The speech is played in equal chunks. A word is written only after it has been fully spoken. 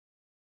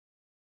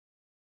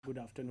Good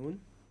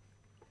afternoon.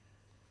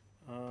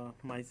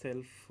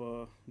 Myself,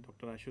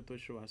 Dr.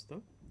 Ashutosh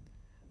Srivastava,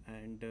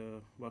 and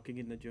working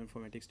in the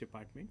geoinformatics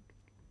department.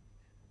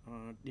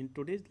 In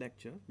today's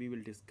lecture, we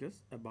will discuss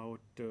about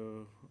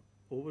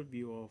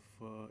overview of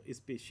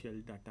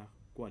spatial data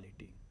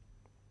quality.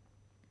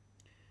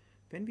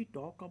 When we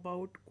talk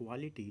about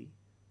quality,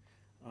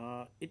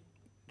 it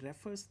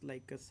refers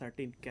like a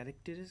certain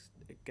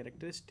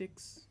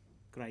characteristics,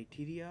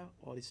 criteria,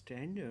 or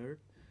standard.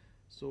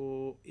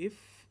 So, if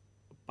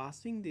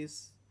passing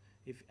this,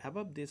 if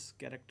above this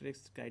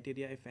characteristics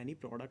criteria, if any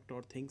product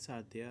or things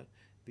are there,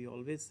 we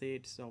always say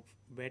it's of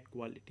bad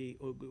quality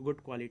or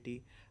good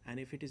quality, and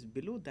if it is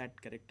below that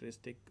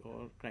characteristic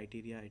or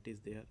criteria, it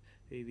is there.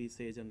 We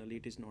say generally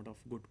it is not of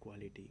good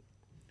quality.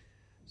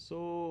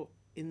 So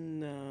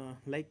in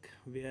like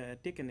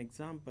take an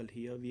example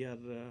here. We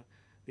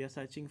are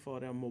searching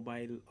for a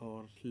mobile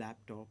or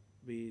laptop.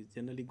 We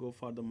generally go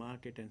for the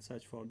market and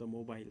search for the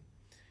mobile,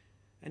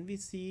 and we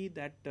see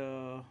that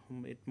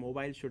it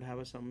mobile should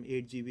have some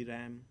 8 GB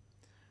RAM,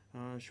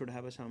 should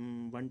have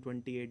some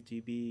 128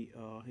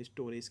 GB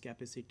storage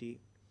capacity,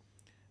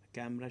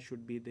 camera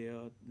should be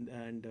there,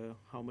 and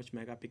how much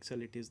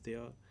megapixel it is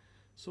there,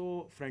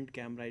 so front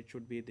camera it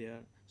should be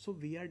there. So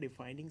we are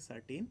defining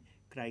certain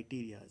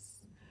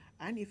criterias,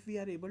 and if we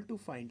are able to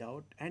find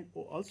out, and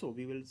also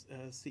we will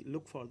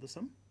look for the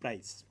some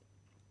price.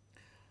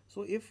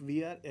 So if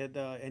we are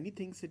the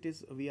anything it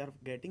is, we are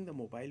getting the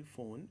mobile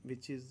phone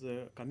which is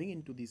coming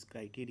into these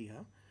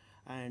criteria,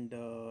 and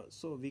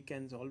so we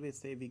can always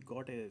say we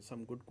got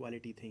some good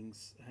quality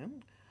things.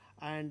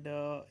 And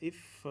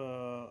if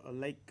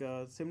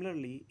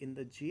similarly in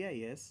the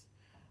GIS,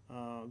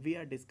 we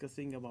are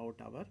discussing about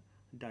our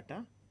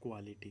data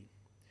quality.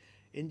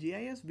 In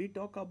GIS, we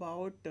talk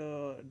about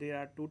there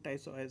are two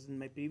types. Of, as in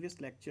my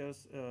previous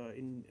lectures,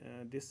 in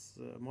this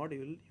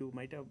module, you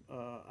might have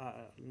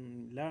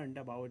learned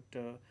about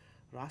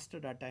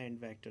raster data and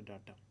vector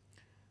data.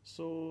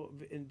 So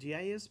in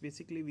GIS,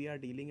 basically we are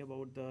dealing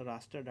about the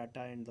raster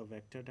data and the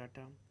vector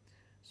data.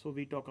 So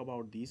we talk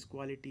about these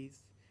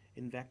qualities.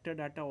 In vector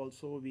data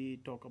also we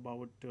talk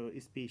about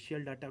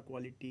spatial data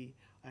quality,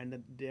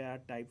 and there are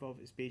type of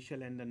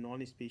spatial and the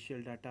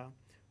non-spatial data.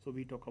 So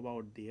we talk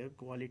about their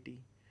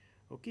quality.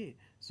 Okay,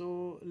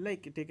 so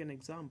like take an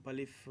example.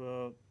 If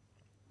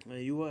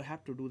you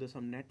have to do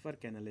some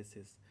network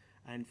analysis,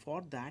 and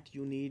for that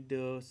you need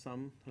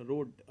some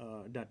road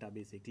data,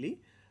 basically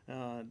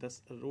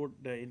this road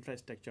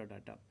infrastructure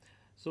data.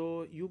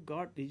 So you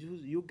get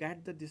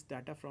this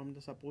data from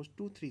the suppose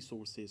 2 3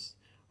 sources,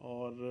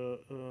 or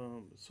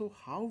so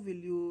how will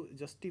you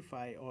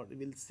justify or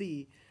will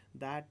see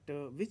that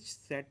which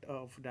set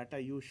of data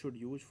you should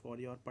use for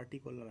your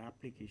particular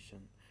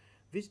application,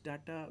 which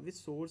data, which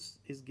source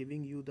is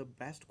giving you the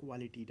best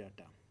quality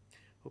data.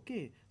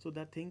 Okay, so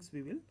the things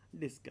we will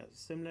discuss.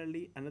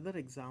 Similarly, another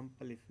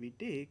example, if we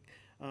take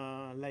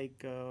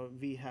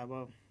we have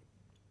a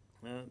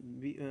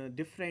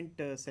different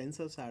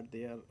sensors are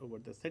there over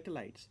the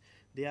satellites.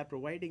 They are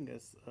providing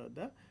us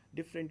the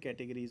different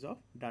categories of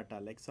data,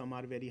 like some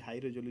are very high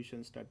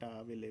resolutions data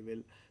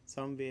available,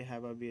 some may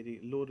have a very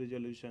low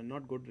resolution,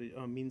 not good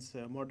means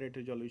moderate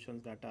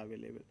resolutions data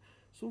available.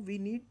 So we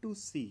need to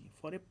see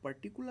for a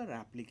particular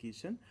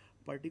application,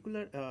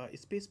 particular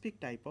specific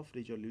type of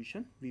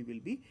resolution we will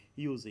be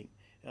using.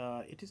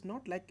 It is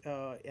not like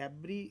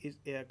every is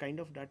kind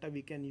of data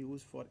we can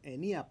use for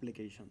any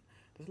application.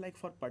 Just like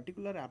for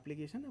particular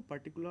application, a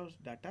particular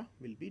data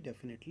will be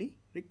definitely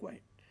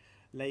required.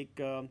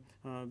 Like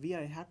we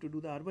have to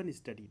do the urban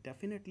study.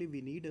 Definitely,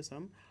 we need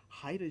some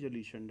high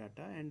resolution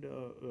data, and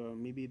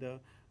maybe the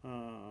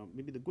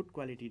good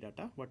quality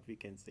data. What we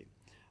can say,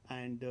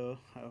 and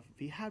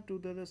we have to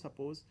do the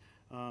suppose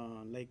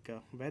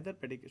weather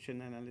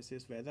prediction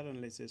analysis, weather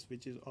analysis,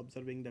 which is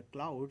observing the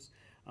clouds.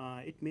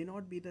 It may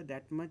not be the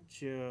that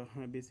much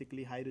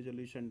basically high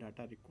resolution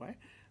data required,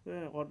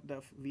 or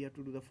we have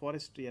to do the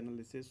forestry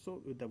analysis.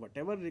 So the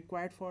whatever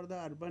required for the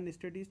urban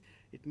studies,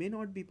 it may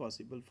not be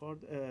possible for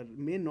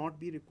may not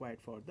be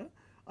required for the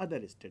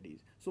other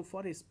studies. So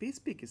for a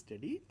specific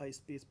study, a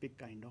specific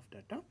kind of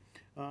data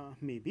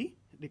may be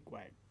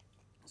required.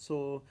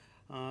 So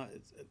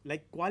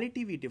like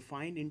quality we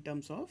define in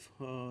terms of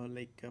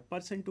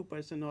person to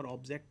person or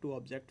object to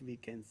object, we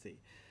can say.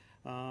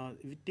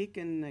 We take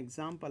an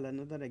example,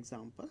 another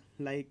example,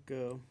 like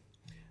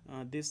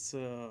this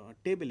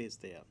table is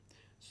there.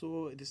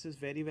 So this is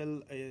very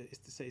well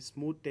it's a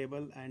smooth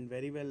table, and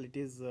very well it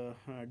is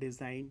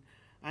designed,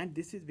 and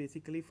this is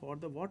basically for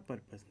the what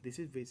purpose? This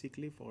is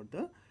basically for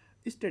the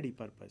study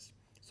purpose.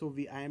 So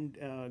I am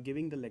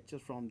giving the lecture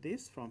from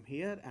this, from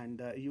here, and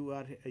you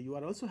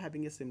are also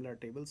having a similar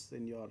tables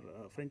in your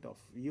front of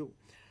you.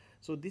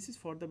 So this is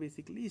for the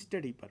basically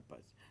study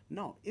purpose.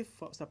 Now if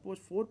suppose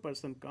 4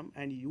 person come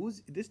and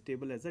use this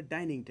table as a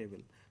dining table,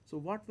 so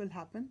what will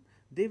happen?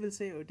 They will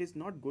say it is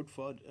not good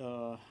for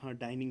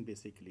dining,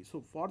 basically.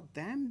 So for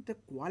them the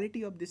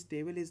quality of this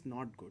table is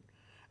not good,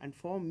 and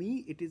for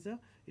me it is a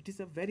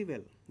very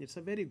well, it's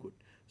a very good.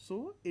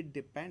 So it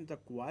depends, the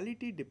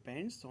quality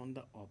depends on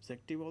the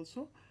objective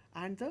also,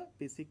 and the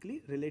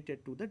basically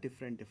related to the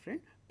different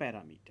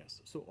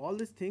parameters. So all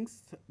these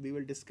things we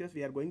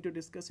are going to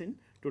discuss in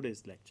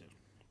today's lecture.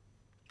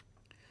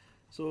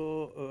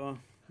 So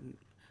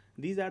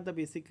these are the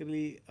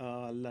basically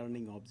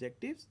learning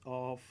objectives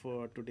of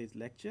today's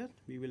lecture.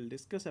 We will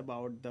discuss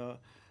about the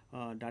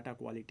data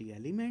quality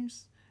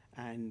elements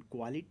and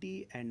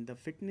quality and the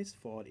fitness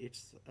for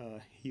its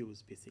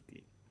use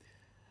basically.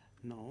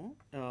 Now,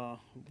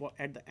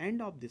 at the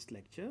end of this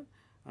lecture,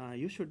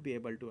 you should be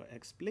able to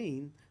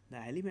explain the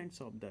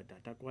elements of the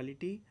data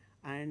quality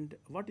and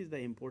what is the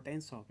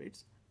importance of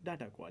its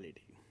data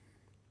quality.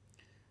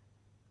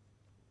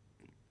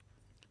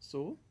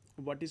 So,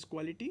 what is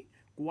quality?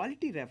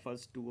 Quality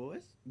refers to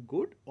as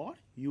good or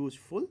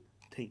useful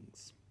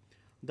things.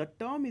 The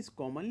term is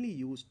commonly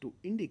used to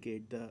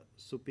indicate the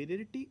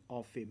superiority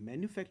of a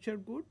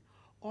manufactured good,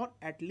 or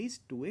at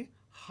least to a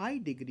high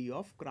degree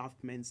of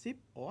craftsmanship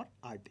or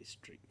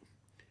artistry.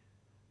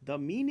 The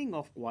meaning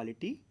of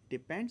quality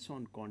depends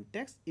on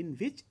context in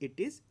which it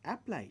is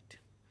applied.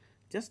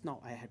 Just now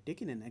I have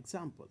taken an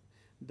example.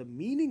 The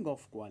meaning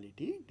of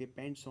quality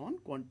depends on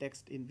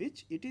context in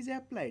which it is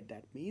applied.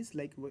 That means,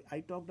 like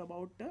I talked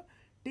about the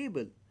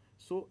table.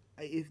 So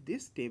if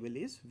this table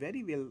is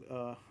very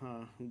well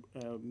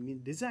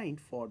designed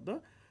for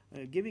the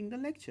giving the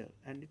lecture,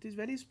 and it is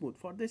very smooth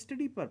for the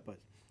study purpose,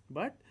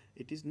 but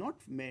it is not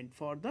meant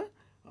for the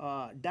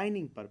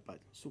dining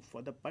purpose. So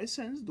for the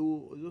persons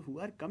who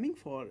are coming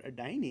for a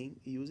dining,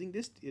 using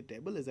this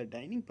table as a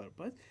dining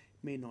purpose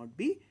may not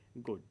be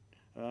good.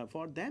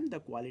 For them the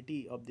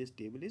quality of this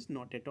table is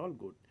not at all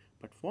good,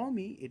 but for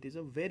me it is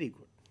a very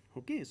good.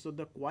 Okay, so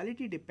the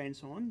quality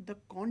depends on the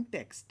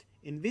context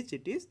in which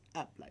it is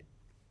applied.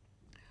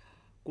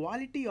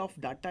 Quality of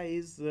data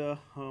is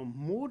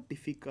more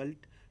difficult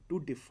to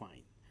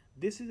define.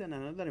 This is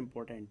another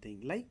important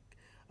thing. Like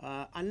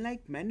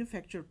unlike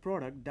manufactured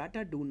product,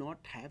 data do not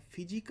have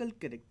physical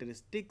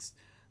characteristics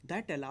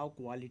that allow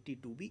quality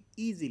to be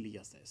easily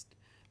assessed.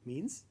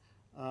 Means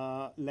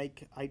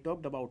like I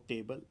talked about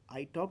table,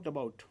 I talked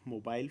about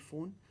mobile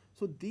phone.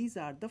 So these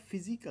are the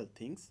physical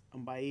things.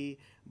 By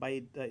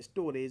the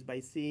storage, by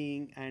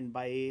seeing and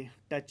by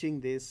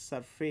touching this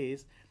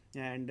surface,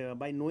 and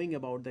by knowing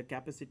about the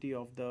capacity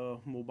of the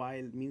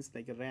mobile, means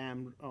like a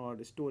RAM or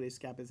storage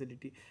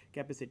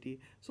capacity,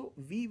 so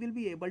we will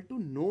be able to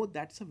know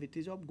that's a which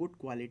is of good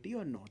quality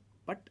or not.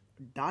 But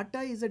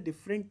data is a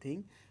different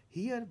thing.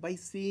 Here by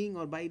seeing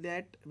or by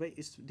that,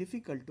 it's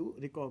difficult to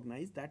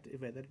recognize that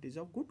whether it is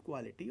of good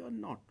quality or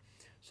not.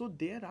 So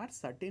there are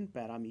certain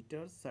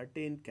parameters,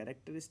 certain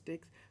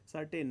characteristics,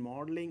 certain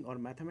modeling or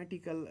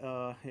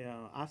mathematical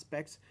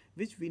aspects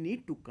which we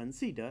need to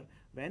consider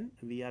when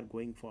we are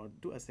going for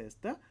to assess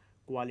the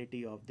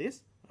quality of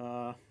this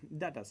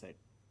data set.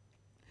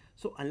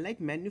 So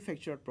unlike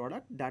manufactured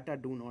product, data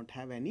do not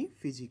have any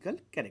physical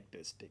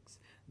characteristics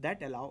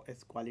that allow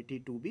its quality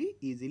to be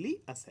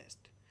easily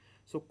assessed.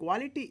 So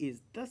quality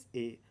is thus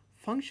a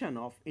function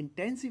of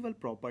intangible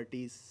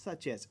properties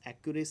such as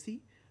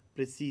accuracy,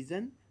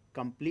 precision,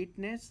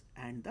 completeness,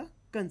 and the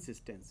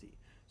consistency.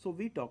 So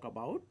we talk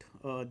about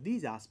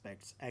these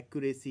aspects: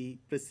 accuracy,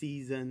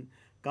 precision,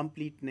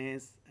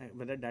 completeness,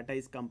 whether data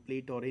is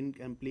complete or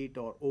incomplete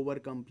or over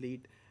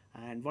complete,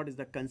 and what is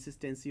the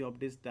consistency of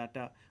this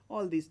data.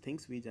 All these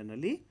things we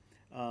generally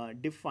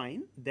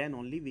define, then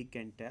only we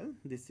can tell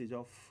this is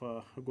of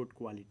good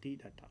quality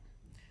data.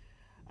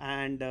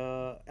 And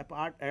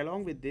apart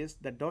along with this,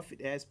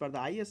 as per the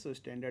ISO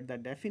standard, the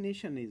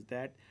definition is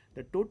that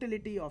the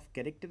totality of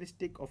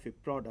characteristic of a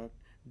product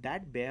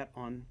that bear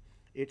on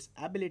its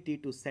ability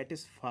to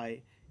satisfy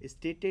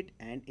stated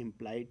and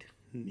implied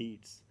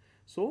needs.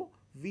 So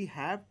we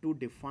have to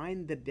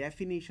define the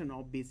definition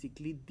of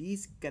basically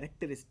these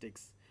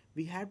characteristics.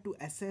 We have to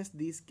assess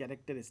these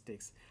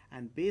characteristics,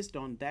 and based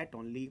on that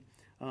only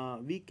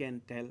we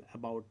can tell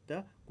about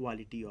the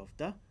quality of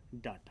the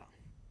data.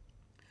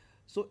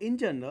 So in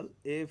general,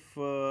 if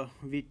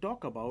we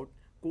talk about,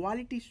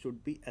 quality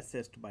should be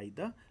assessed by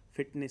the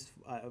fitness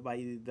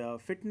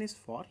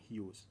for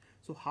use.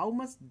 So how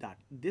much that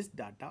this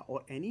data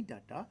or any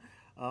data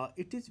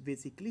it is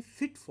basically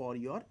fit for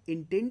your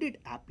intended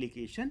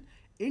application.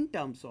 In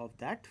terms of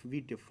that, we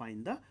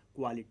define the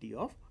quality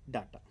of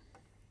data.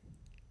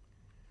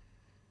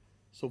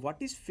 So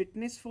what is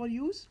fitness for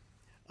use?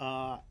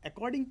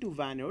 According to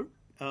Vanord,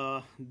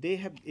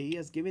 he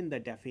has given the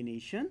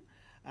definition,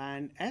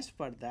 and as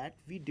per that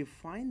we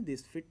define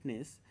this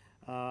fitness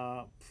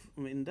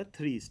in the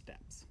 3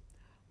 steps.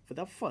 For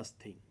the first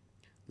thing,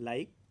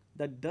 like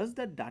does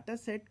the data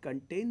set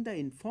contain the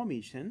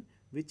information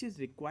which is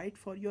required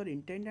for your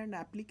intended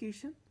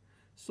application?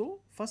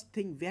 So first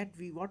thing that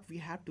what we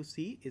have to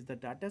see is the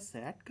data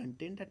set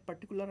contain that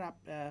particular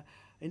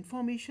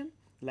information.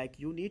 Like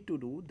you need to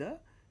do the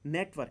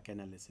network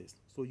analysis,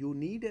 so you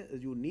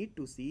need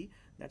to see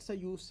that's a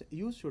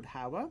you should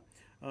have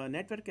a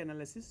network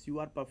analysis you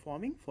are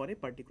performing for a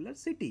particular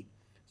city.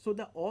 So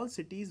the all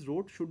cities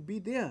road should be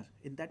there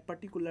in that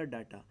particular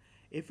data.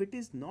 If it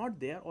is not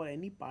there or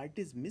any part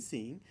is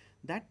missing,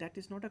 that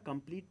is not a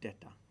complete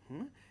data.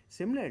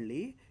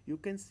 Similarly, you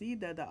can see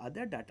that the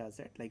other data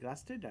set like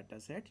raster data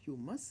set, you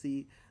must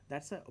see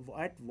that's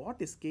at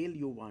what scale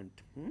you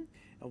want.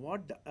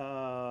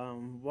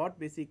 What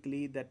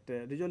basically that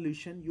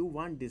resolution you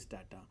want this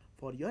data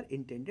for your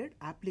intended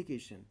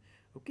application.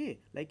 Okay,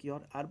 like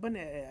your urban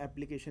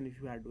application,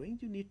 if you are doing,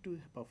 you need to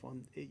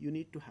perform, you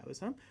need to have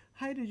some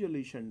high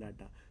resolution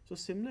data. So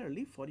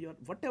similarly, for your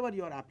whatever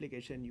your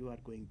application you are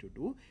going to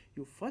do,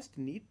 you first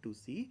need to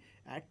see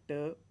at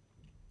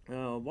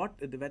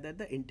whether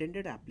the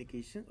intended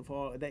application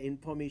for the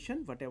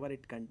information whatever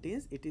it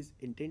contains, it is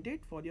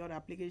intended for your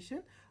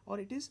application or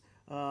it is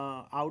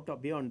out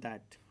of beyond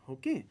that.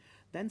 Okay,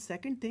 then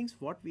second things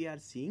what we are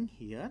seeing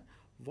here,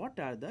 what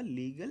are the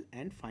legal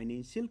and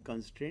financial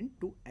constraint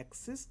to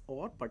access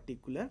or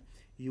particular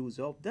use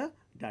of the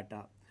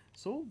data.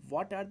 So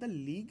what are the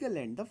legal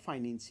and the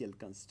financial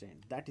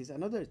constraint, that is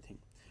another thing.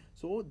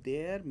 So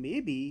there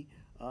may be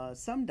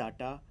some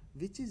data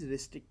which is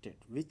restricted,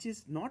 which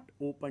is not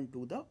open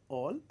to the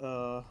all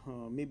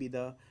maybe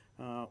the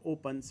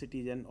open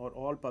citizen or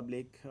all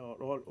public or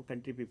all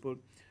country people,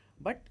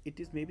 but it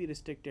is maybe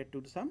restricted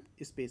to some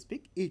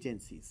specific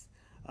agencies.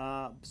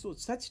 So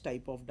such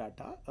type of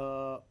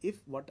data,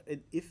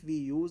 if we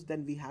use,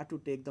 then we have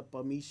to take the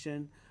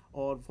permission,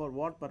 or for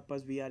what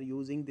purpose we are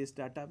using this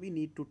data, we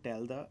need to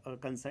tell the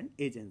concerned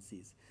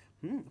agencies.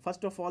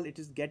 First of all, it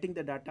is getting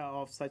the data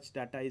of such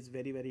data is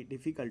very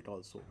difficult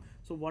also.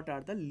 So what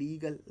are the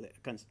legal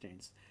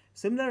constraints?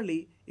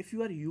 Similarly, if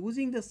you are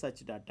using the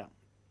such data,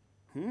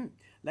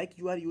 like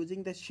you are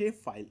using the shape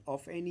file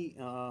of any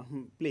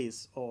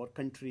place or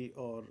country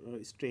or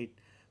state,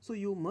 so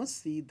you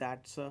must see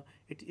that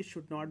it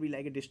should not be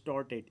like a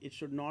distorted, it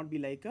should not be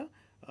like a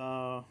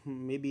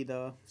maybe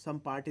the some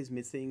part is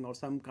missing or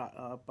some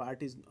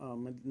part is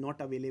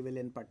not available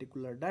in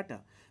particular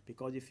data.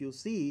 Because if you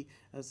see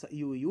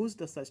you use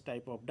the such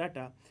type of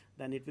data,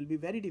 then it will be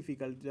very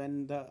difficult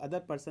when the other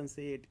person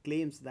say it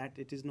claims that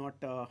it is not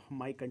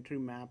my country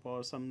map,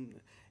 or some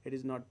it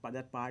is not,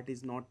 that part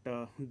is not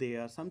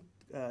there, some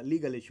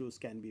legal issues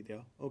can be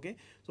there. Okay,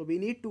 so we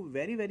need to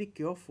very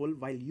careful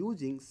while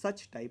using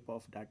such type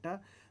of data,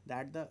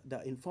 that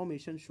the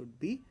information should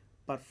be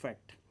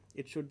perfect,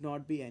 it should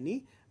not be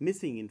any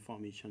missing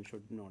information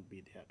should not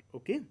be there.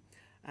 Okay,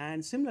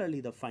 and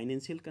similarly the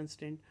financial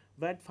constraint,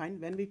 but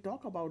when we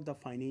talk about the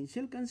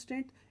financial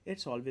constraint,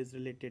 it's always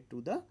related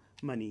to the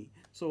money.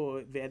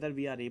 So whether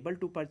we are able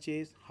to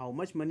purchase, how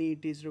much money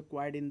it is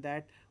required in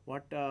that,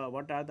 what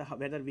are the,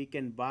 whether we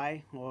can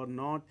buy or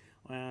not.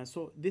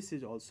 So this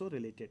is also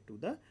related to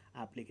the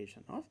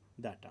application of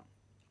data.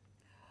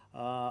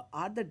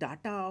 Are the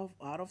data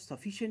are of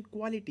sufficient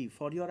quality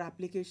for your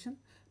application?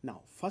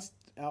 Now first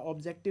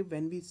objective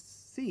when we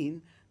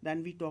seen,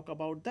 then we talk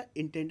about the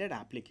intended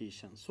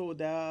application. So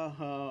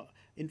the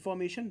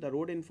information, the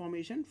road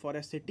information for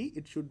a city,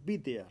 it should be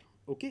there.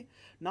 Okay,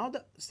 now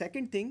the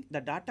second thing,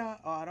 the data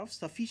are of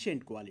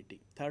sufficient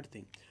quality. Third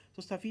thing,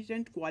 so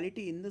sufficient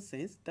quality in the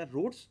sense the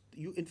roads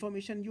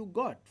information you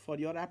got for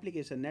your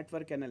application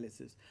network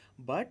analysis,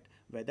 but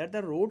whether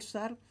the roads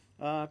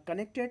are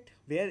connected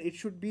where it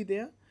should be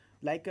there,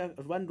 like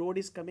one road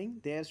is coming,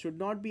 there should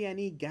not be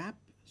any gap,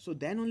 so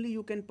then only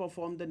you can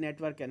perform the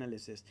network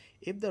analysis.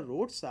 If the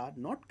roads are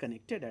not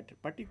connected at a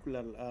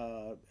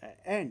particular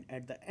end,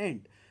 at the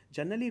end,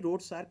 generally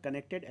roads are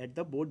connected at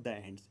the both the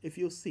ends. If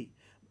you see,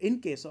 in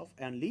case of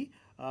only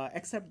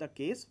except the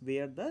case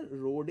where the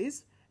road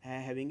is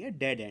having a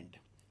dead end,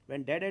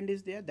 when dead end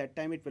is there, that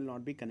time it will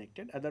not be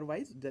connected,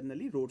 otherwise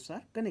generally roads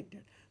are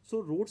connected.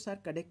 So roads are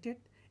connected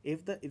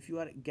if you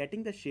are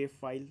getting the shape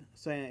file.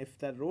 So if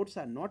the roads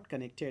are not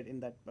connected in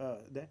that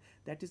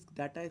that is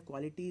data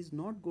quality is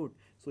not good.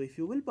 So if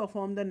you will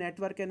perform the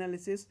network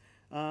analysis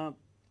on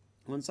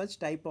such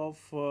type of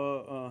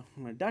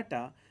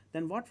data,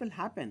 then what will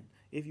happen?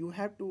 If you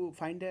have to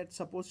find a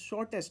suppose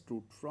shortest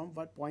route from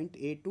what point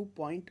A to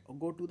point,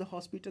 go to the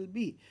hospital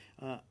B,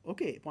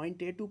 okay,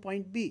 point A to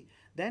point B,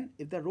 then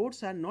if the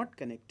roads are not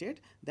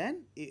connected,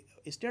 then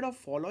instead of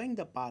following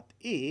the path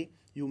A,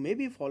 you may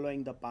be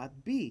following the path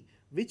B,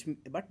 which,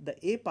 but the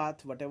A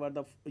path whatever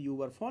the you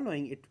were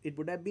following, it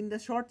would have been the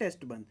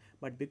shortest one,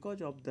 but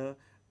because of the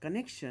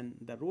connection,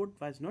 the road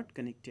was not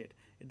connected,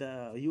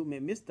 you may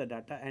miss the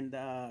data, and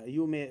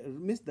you may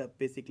miss the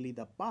basically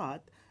the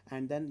path,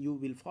 and then you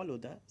will follow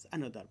the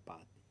another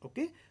path.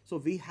 Okay, so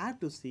we have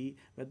to see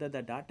whether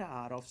the data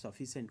are of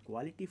sufficient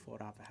quality for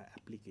our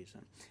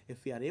application.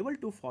 If we are able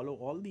to follow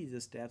all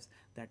these steps,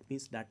 that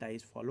means data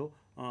is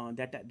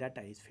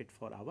data is fit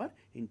for our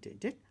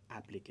intended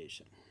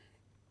application.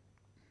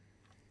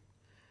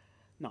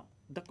 Now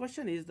the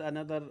question is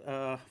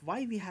another,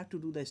 why we have to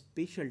do the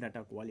spatial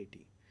data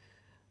quality.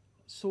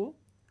 So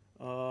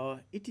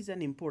it is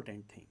an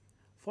important thing.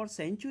 For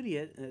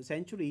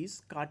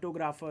centuries,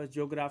 cartographers,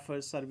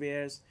 geographers,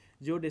 surveyors,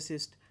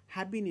 geodesists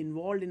have been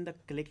involved in the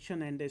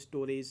collection and the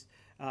storage,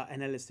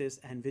 analysis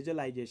and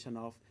visualization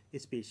of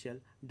spatial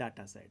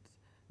data sets.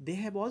 they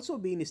have also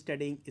been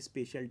studying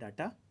spatial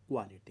data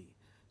quality.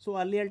 So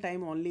earlier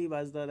time only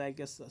was the like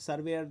a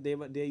surveyor,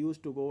 they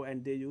used to go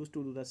and they used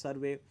to do the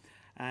survey,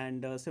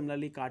 and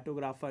similarly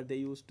cartographer, they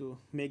used to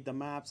make the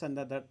maps and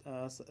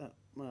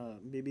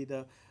maybe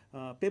the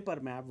paper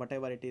map,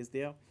 whatever it is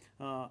there,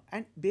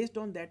 and based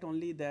on that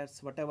only,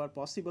 that's whatever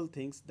possible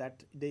things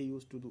that they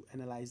used to do,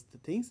 analyze the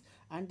things,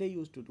 and they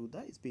used to do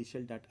the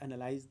spatial data,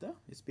 analyze the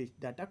spatial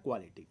data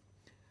quality.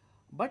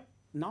 But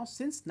now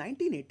since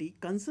 1980,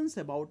 concerns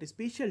about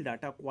spatial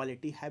data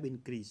quality have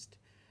increased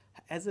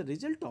as a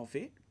result of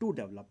a two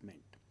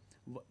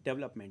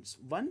developments.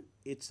 One,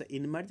 it's the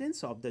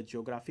emergence of the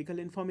geographical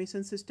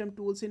information system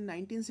tools in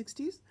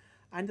 1960s,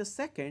 and the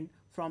second,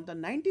 from the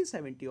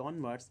 1970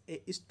 onwards,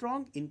 a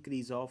strong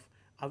increase of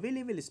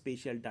available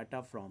spatial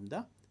data from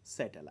the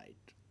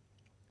satellite.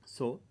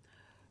 So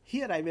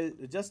here I will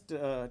just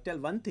tell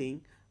one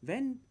thing.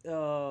 When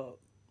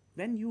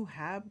you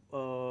have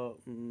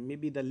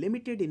maybe the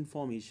limited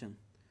information,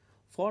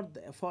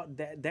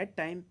 that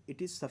time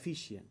it is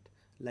sufficient.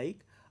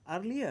 Like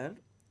earlier,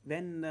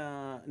 when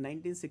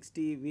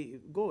 1960 we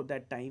go,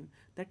 that time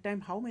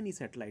how many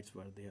satellites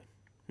were there?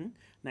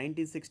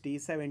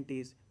 1960s,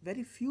 70s,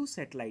 very few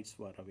satellites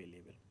were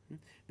available.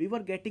 We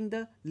were getting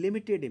the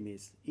limited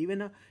image,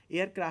 even a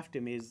aircraft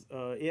image,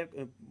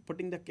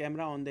 putting the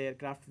camera on the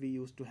aircraft, we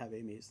used to have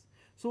image.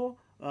 So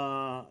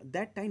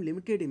that time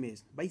limited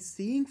image, by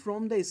seeing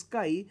from the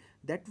sky,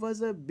 that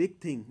was a big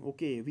thing.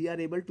 Okay, we are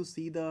able to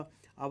see the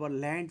our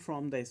land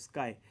from the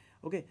sky.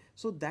 Okay,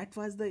 so that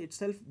was the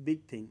itself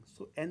big thing.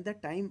 So and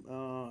that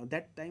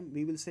time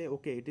we will say,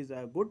 okay, it is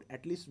good,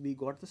 at least we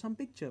got some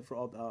picture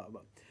from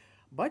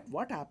but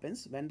what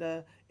happens when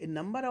the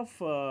number of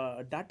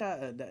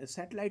data the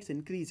satellites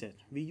increases,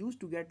 we used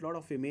to get lot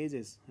of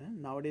images.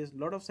 Nowadays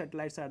lot of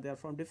satellites are there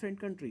from different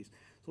countries,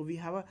 so we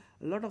have a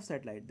lot of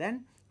satellite.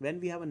 Then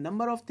when we have a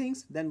number of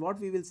things, then what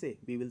we will say,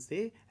 we will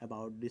say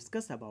about,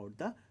 discuss about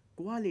the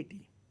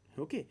quality.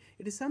 Okay,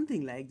 it is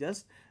something like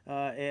just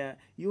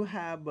you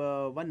have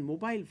one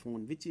mobile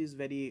phone which is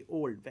very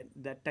old. When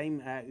that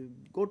time,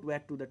 go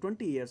back to the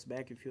 20 years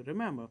back, if you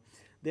remember,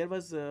 there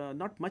was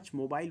not much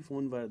mobile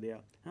phone were there,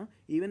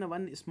 even a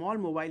one small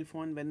mobile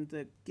phone when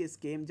the case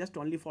came, just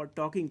only for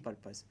talking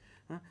purpose.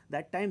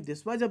 That time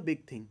this was a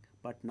big thing.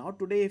 But now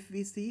today, if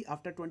we see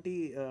after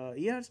 20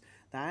 years,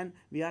 then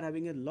we are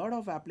having a lot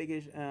of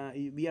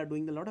application, we are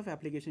doing a lot of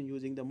application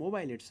using the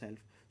mobile itself.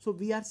 So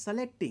we are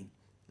selecting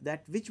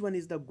that which one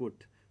is the good.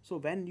 So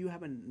when you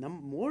have a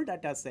more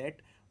data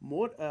set,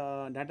 more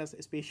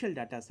spatial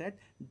data set,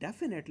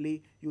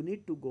 definitely you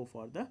need to go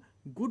for the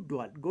good.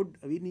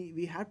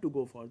 We have to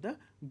go for the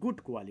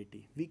good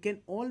quality. We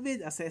can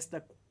always assess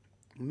the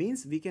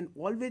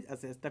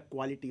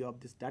quality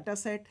of this data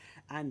set,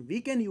 and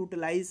we can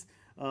utilize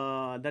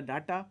the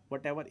data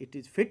whatever it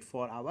is fit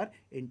for our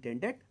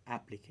intended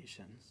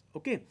applications.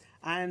 Okay,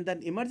 and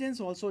then emergence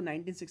also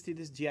 1960,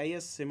 this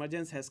GIS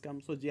emergence has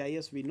come. So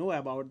GIS, we know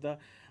about the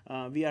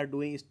we are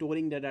doing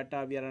storing the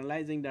data, we are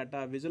analyzing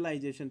data,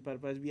 visualization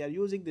purpose, we are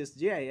using this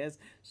GIS.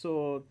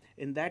 So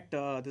in that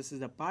this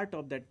is a part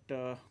of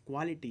that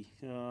quality,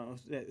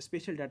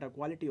 spatial data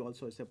quality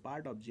also is a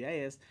part of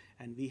GIS,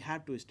 and we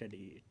have to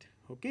study it.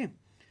 Okay,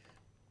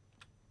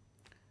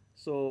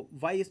 so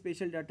why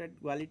spatial data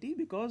quality?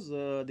 Because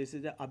this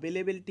is the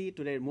availability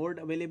today, more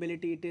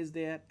availability it is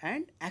there,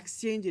 and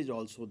exchange is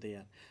also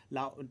there.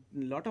 Now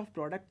lot of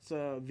products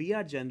we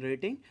are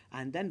generating,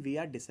 and then we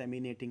are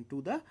disseminating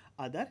to the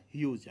other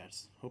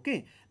users.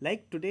 Okay,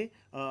 like today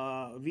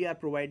we are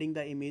providing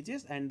the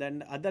images, and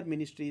then other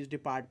ministries,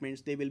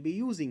 departments, they will be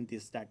using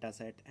this data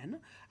set,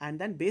 and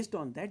then based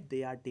on that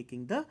they are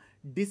taking the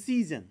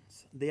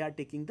decisions.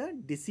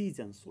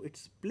 So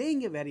it's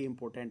playing a very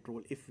important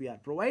role. If we are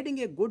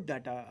providing a good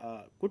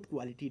data, good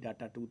quality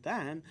data to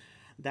them,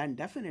 then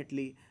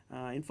definitely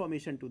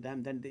information to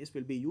them, then this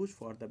will be used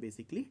for the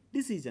basically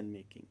decision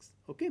makings.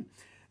 Okay,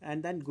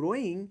 and then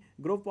growing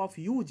group of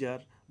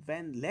user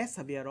when less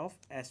aware of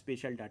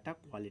spatial data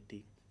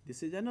quality,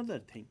 this is another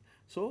thing.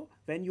 So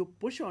when you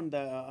push on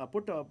the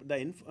put up the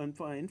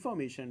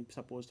information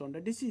supposed on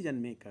the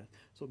decision maker,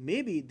 so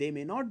maybe they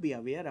may not be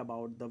aware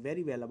about the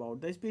very well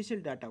about the spatial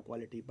data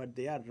quality, but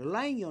they are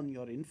relying on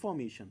your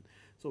information.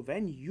 So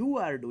when you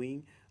are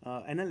doing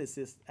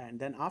analysis, and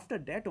then after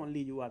that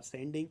only you are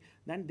sending,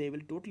 then they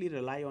will totally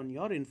rely on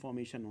your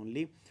information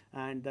only.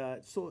 And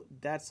so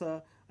that's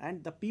a,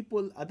 and the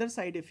people other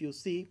side, if you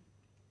see,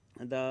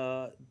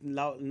 the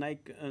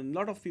like a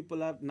lot of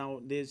people are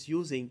nowadays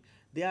using,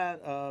 they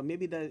are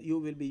maybe the you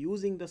will be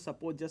using the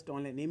support just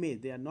on an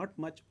image, they are not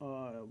much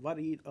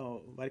worried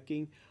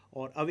working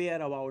or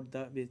aware about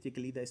the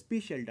basically the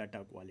spatial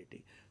data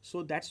quality.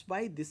 So that's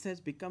why this has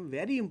become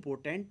very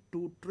important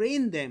to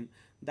train them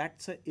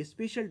that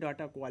spatial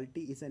data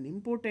quality is an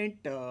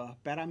important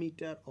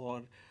parameter,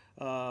 or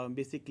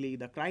basically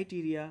the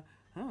criteria.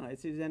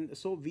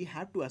 So we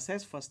have to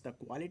assess first the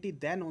quality,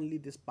 then only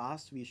this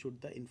pass we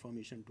should the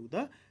information to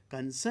the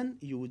concerned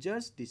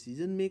users,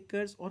 decision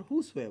makers, or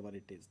whosoever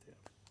it is there.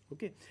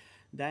 Okay,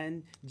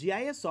 then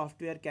GIS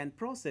software can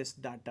process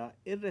data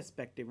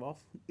irrespective of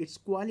its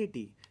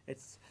quality.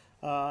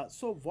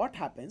 So what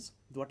happens,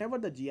 whatever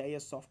the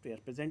GIS software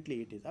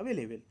presently it is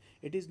available,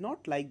 it is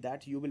not like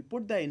that you will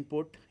put the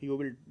input, you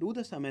will do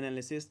the some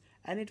analysis,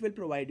 and it will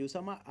provide you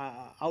some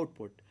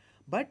output.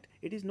 But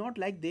it is not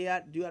like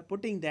you are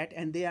putting that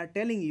and they are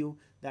telling you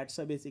that,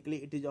 so basically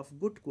it is of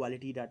good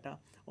quality data,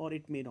 or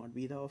it may not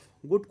be the of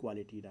good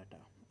quality data.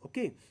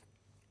 Okay,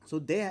 so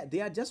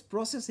they are just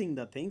processing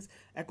the things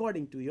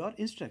according to your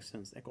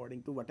instructions,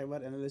 according to whatever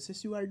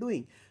analysis you are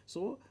doing.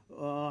 So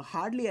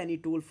hardly any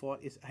tool for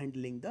is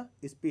handling the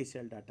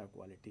spatial data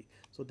quality.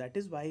 So that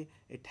is why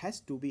it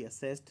has to be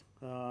assessed,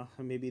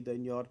 maybe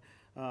in your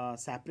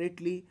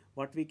separately,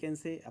 what we can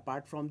say,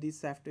 apart from this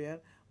software,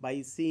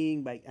 by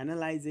seeing, by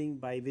analyzing,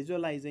 by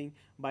visualizing,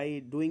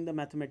 by doing the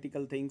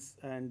mathematical things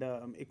and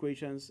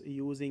equations,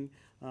 using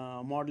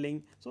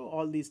modeling. So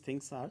all these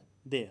things are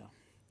there.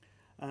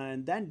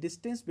 And then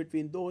distance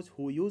between those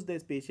who use the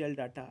spatial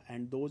data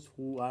and those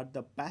who are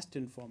the best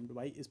informed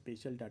by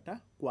spatial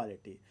data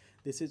quality.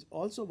 This is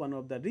also one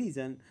of the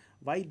reason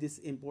why this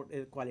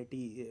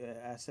quality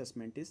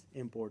assessment is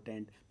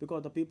important,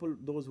 because the people,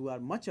 those who are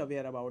much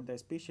aware about the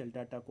spatial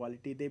data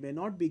quality, they may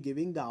not be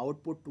giving the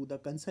output to the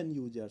concerned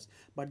users,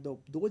 but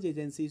those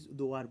agencies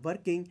who are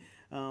working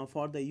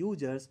for the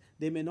users,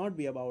 they may not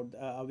be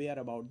aware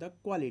about the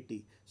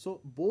quality.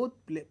 So both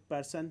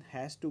person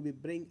has to be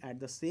bring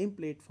at the same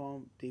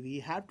platform. We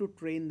have to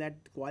train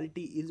that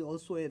quality is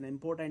also an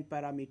important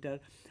parameter,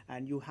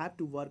 and you have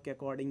to work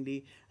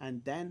accordingly,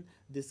 and then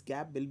this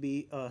gap will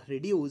be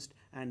reduced,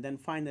 and then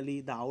finally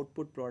the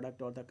output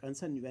product or the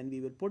concern, when we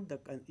will put the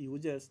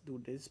users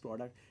to this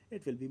product,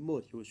 it will be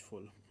more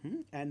useful,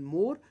 and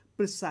more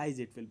precise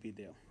it will be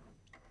there.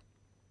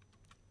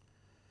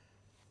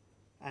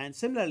 And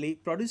similarly,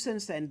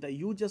 producers and the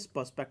users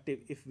perspective,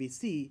 if we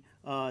see,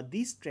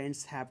 these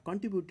trends have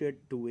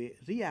contributed to a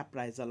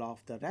reappraisal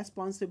of the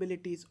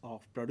responsibilities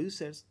of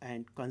producers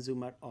and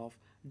consumer of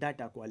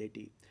data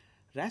quality.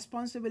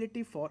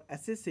 Responsibility for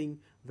assessing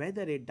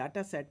whether a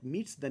dataset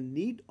meets the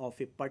need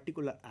of a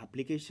particular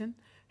application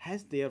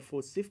has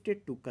therefore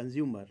shifted to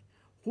consumer,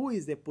 who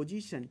is in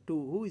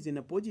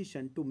a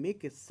position to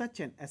make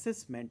such an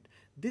assessment.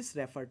 This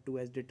referred to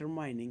as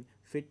determining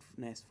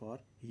fitness for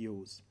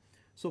use.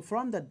 So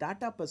from the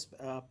data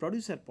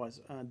producer,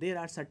 there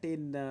are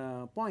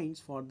certain points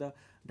for the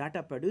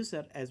data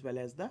producer as well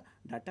as the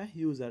data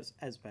users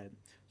as well.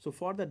 So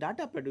for the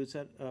data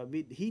producer,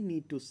 he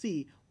need to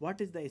see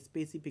what is the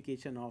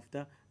specification of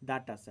the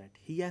data set.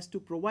 He has to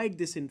provide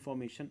this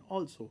information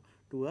also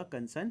to a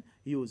concerned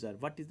user.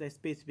 What is the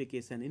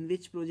specification, in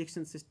which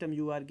projection system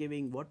you are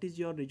giving, what is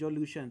your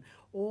resolution,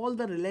 all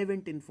the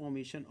relevant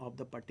information of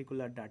the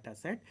particular data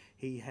set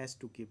he has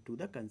to give to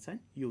the concerned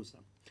user.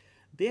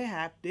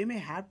 They may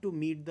have to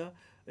meet the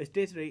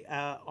statutory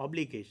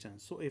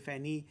obligations. So if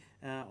any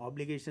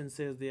obligations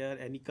is there,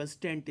 any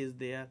constraint is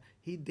there,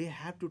 they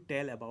have to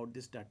tell about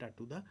this data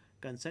to the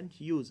concerned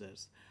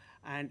users.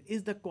 And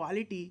is the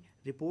quality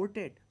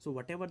reported? So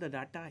whatever the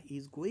data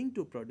is going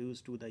to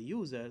produce to the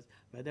users,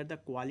 whether the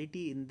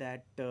quality in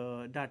that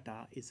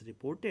data is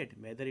reported,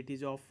 whether it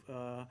is of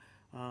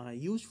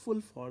useful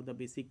for the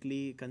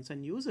basically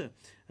concerned user.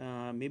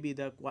 Maybe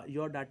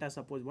your data,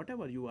 suppose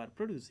whatever you are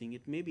producing,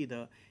 it may be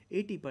the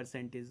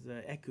 80% is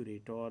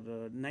accurate, or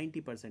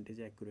 90% is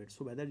accurate.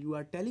 So whether you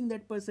are telling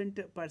that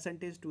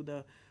percentage to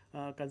the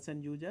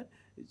concerned user,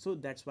 so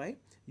that's why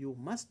you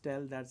must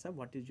tell that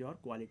what is your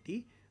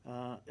quality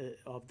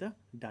of the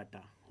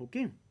data.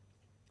 Okay,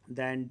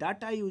 then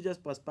data user's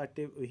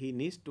perspective, he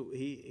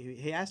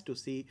has to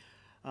see,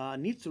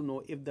 needs to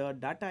know if the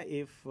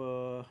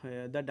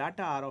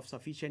data are of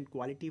sufficient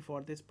quality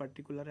for this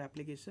particular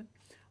application.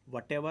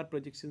 Whatever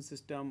projection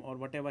system or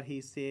whatever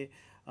he say,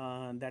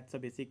 that's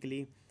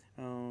basically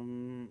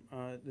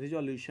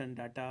resolution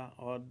data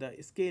or the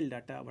scale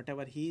data,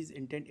 whatever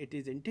it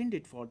is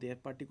intended for their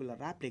particular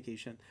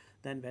application,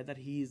 then whether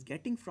he is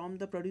getting from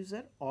the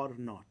producer or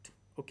not.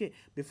 Okay,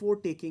 before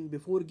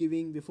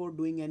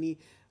doing any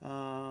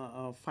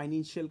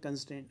financial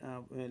constraint,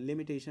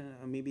 limitation,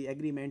 maybe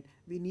agreement,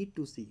 we need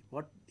to see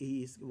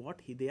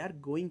they are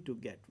going to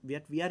get,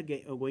 what we are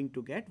going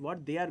to get,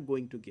 what they are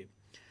going to give.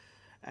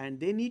 And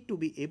they need to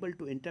be able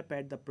to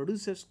interpret the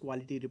producer's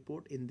quality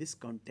report in this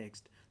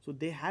context. So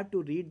they have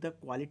to read the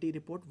quality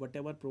report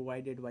whatever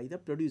provided by the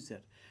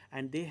producer,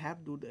 and they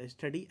have to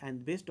study,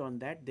 and based on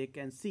that they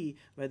can see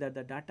whether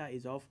the data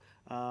is of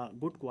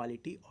good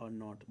quality or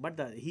not. But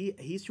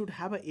he should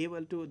have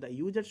the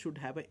user should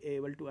have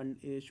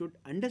should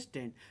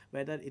understand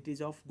whether it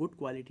is of good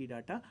quality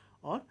data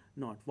or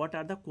not, what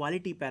are the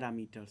quality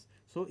parameters.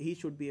 So he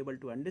should be able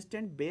to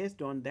understand,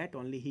 based on that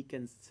only he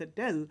can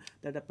tell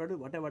that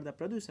whatever the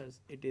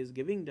producers it is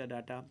giving the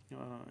data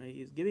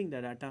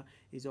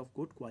is of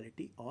good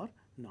quality or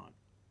not.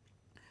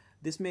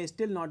 This may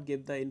still not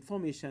give the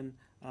information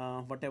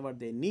whatever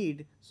they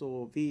need,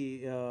 so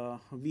we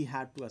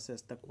have to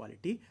assess the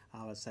quality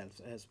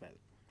ourselves as well.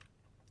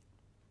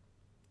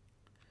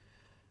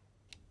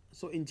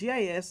 So in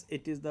GIS,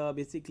 it is the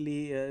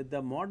basically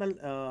the model.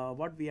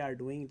 What we are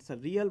doing, it's a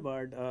real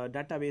world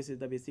database is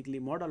the basically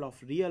model of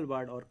real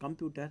world or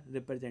computer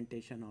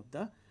representation of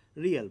the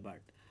real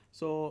world.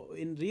 So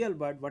in real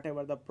world,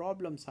 whatever the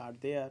problems are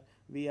there,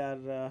 we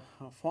are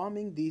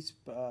forming these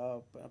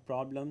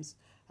problems,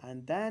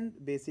 and then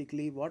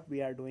basically what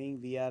we are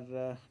doing, we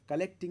are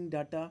collecting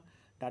data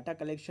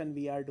collection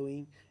we are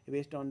doing.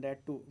 Based on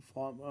that to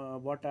form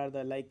what are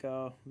the like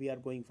we are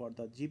going for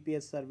the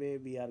GPS survey,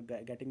 we are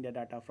getting the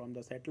data from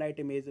the satellite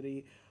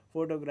imagery,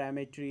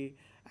 photogrammetry,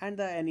 and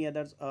the any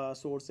other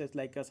sources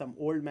like some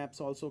old maps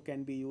also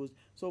can be used.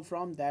 So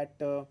from that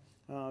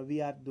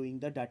we are doing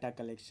the data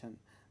collection.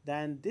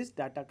 Then this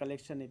data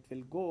collection, it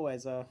will go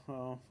as a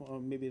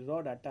maybe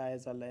raw data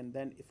as a, and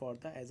then for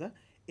the as a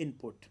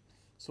input.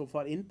 So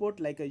for input,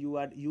 like you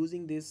are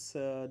using this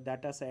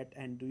data set,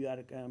 and you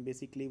are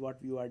basically what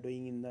you are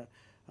doing in the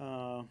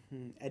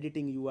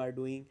editing you are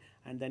doing,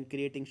 and then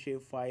creating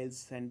shape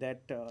files, and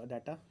that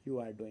data you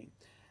are doing.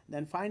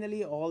 Then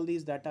finally all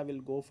these data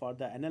will go for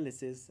the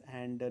analysis,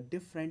 and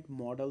different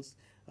models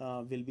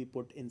will be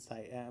put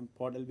inside,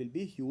 model will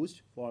be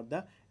used for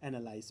the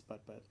analyze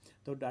purpose.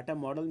 So data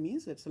model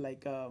means it's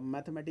like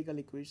mathematical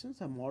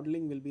equations, a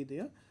modeling will be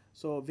there.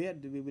 So where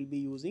we will be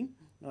using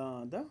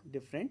the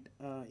different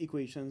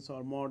equations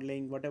or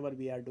modeling, whatever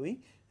we are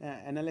doing,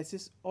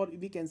 analysis, or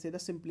we can say the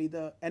simply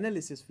the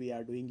analysis we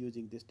are doing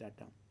using this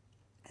data.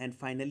 And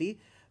finally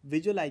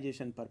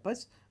visualization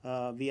purpose,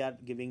 we are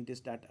giving this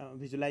data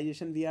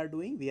visualization we are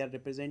doing, we are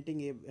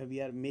representing a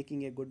we are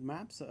making a good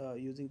maps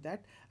using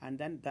that, and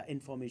then the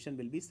information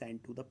will be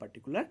sent to the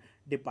particular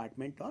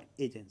department or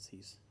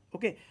agencies.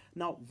 Okay,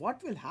 now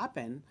what will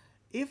happen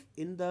if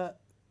in the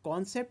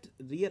concept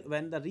real,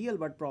 when the real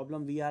world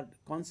problem we are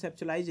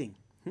conceptualizing,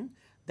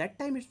 that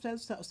time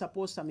itself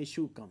suppose some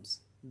issue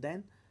comes,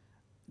 then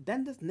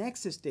the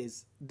next stage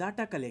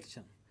data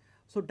collection.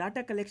 So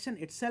data collection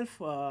itself,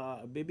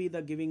 maybe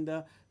the giving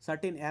the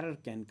certain error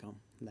can come,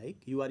 like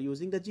you are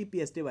using the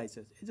GPS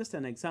devices. It's just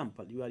an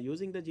example, you are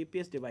using the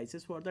GPS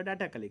devices for the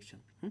data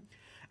collection,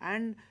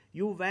 and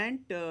you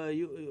went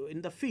in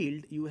the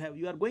field, you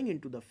are going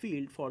into the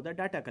field for the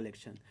data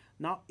collection.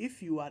 Now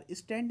if you are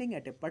standing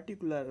at a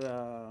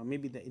particular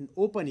maybe the in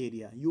open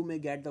area, you may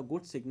get the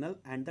good signal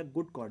and the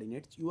good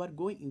coordinates you are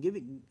going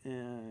giving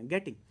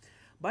getting.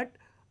 But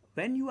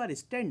when you are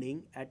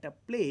standing at a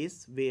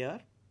place where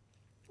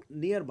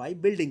nearby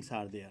buildings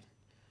are there,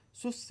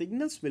 so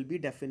signals will be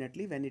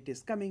definitely, when it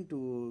is coming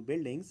to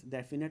buildings,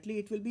 definitely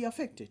it will be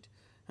affected.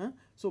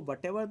 So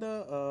whatever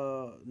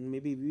the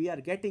maybe we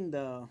are getting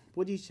the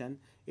position,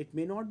 it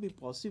may not be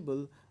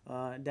possible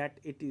that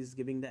it is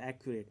giving the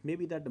accurate,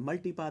 maybe that the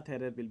multipath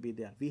error will be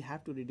there, we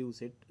have to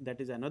reduce it, that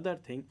is another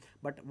thing.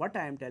 But what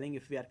I am telling,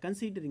 if we are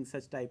considering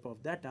such type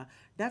of data,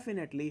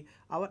 definitely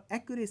our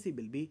accuracy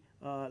will be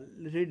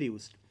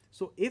reduced.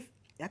 So if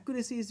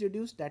accuracy is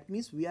reduced, that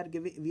means we are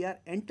giving, we are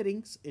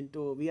entering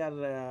into, we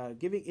are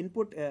giving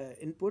input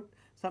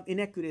some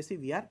inaccuracy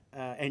we are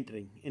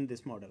entering in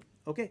this model.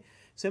 Okay,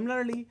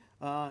 similarly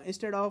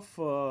instead of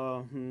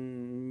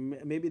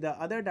maybe the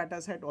other data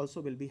set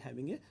also will be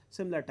having a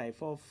similar type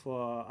of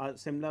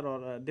similar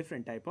or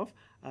different type of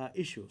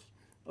issues.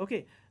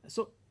 Okay,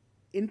 so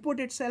input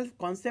itself,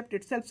 concept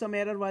itself, some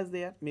error was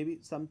there, maybe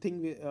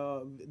something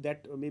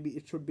that maybe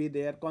it should be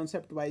there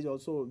concept wise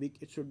also,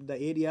 it should, the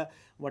area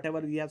whatever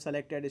we have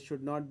selected, it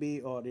should not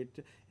be, or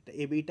it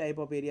a b type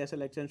of area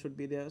selection should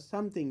be there,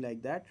 something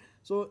like that.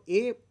 So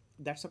a,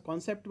 that's a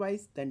concept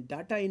wise, then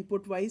data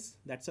input wise,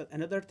 that's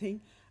another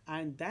thing.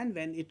 And then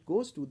when it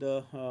goes to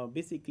the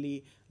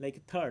basically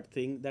like third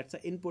thing, that's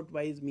a input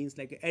wise, means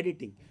like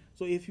editing.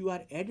 So if you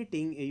are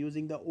editing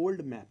using the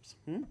old maps,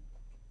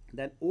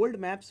 then old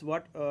maps,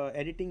 what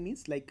editing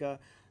means, like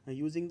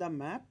using the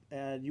map,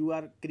 you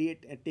are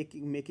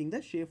taking, making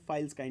the shape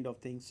files kind of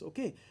things.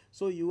 Okay,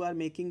 so you are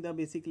making the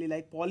basically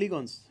like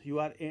polygons, you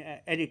are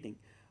editing.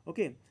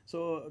 Okay,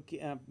 so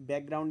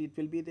background it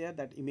will be there,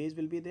 that image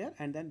will be there,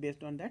 and then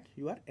based on that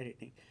you are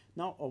editing.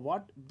 Now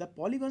what the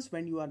polygons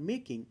when you are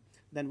making,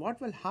 then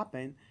what will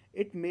happen,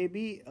 it may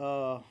be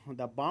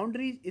the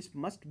boundary is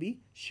must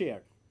be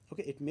shared.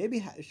 Okay, it may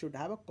be should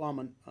have a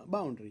common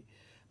boundary,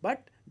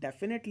 but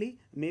definitely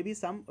maybe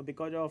some,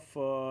 because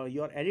of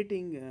your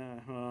editing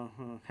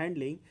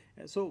handling,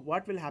 so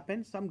what will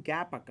happen, some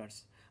gap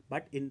occurs.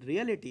 But in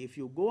reality, if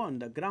you go on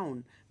the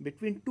ground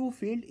between two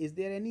field, is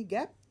there any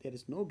gap? There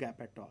is no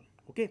gap at all.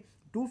 Okay,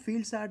 two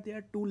fields are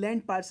there, two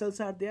land parcels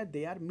are there,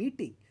 they are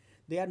meeting,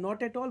 they are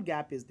not at all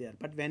gap is there.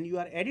 But when you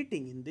are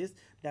editing in this,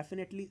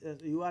 definitely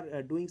you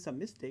are doing some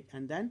mistake,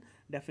 and then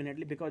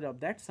definitely because of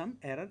that some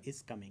error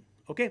is coming.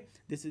 Okay,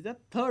 this is the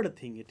third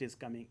thing, it is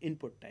coming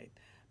input type.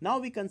 Now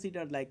we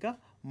consider like a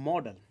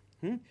model.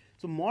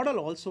 So model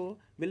also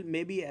will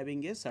maybe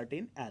having a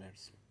certain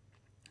errors.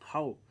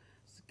 How?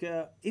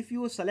 If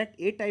you select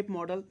A type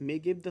model, may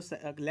give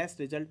the less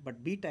result,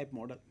 but B type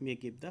model may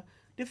give the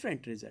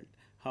different result.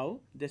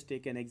 How? Just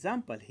take an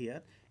example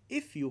here.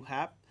 If you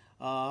have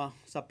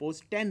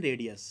suppose 10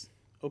 radius,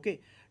 okay,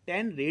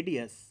 10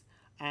 radius,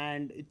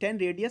 and 10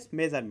 radius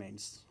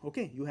measurements.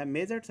 Okay, you have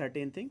measured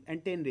certain thing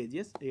and 10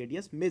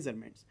 radius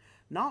measurements.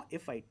 Now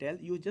if I tell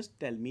you, just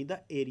tell me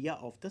the area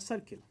of the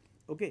circle.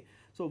 Okay,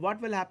 so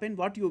what will happen,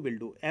 what you will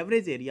do,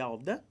 average area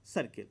of the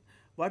circle.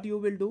 What you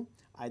will do,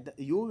 either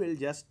you will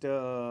just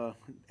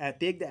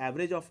take the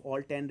average of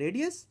all 10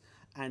 radius,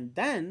 and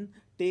then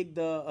take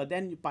the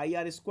then pi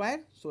r square.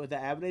 So the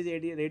average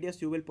area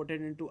radius you will put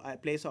it into a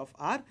place of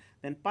r,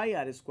 then pi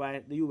r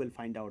square, you will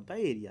find out the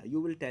area. You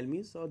will tell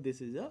me, so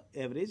this is the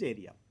average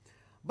area.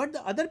 But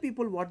the other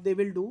people, what they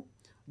will do,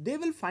 they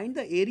will find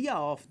the area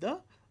of the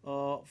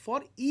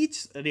for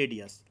each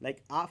radius,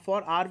 like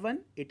for r1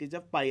 it is a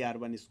pi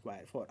r1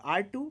 square, for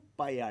r2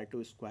 pi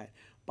r2 square,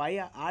 pi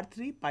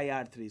r3 pi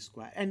r3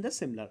 square, and the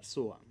similar,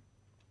 so on.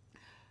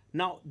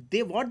 Now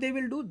they, what they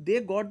will do,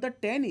 they got the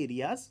 10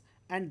 areas,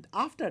 and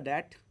after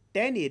that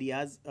 10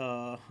 areas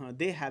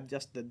they have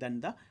just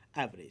done the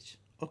average.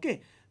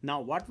 Okay, now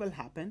what will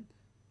happen,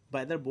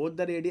 whether both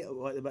the area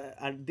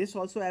are this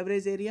also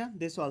average area,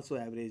 this also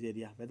average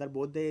area, whether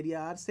both the area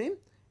are same,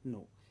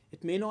 no,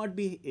 it may not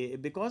be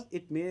because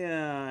it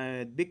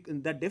may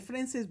the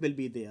differences will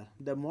be there,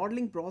 the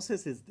modeling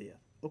process is there.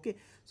 Okay,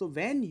 so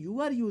when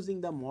you are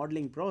using the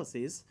modeling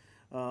process,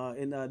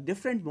 in a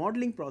different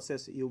modeling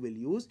process you will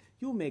use,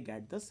 you may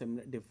get the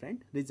similar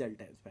different result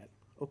as well.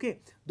 Okay,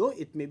 though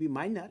it may be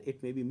minor,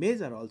 it may be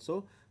major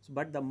also,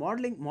 but the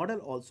model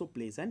also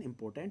plays an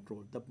important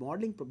role. The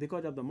modeling,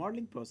 because of the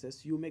modeling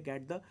process, you may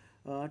get the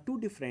two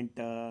different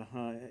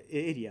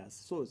areas.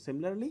 So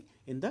similarly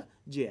in the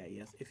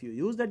GIS, if you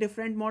use the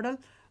different model,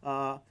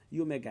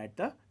 you may get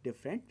the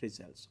different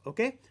results.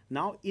 Okay,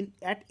 now in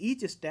at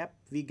each step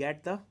we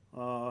get the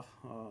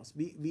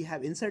we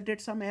have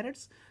inserted some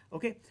errors.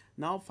 Okay,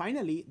 now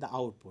finally the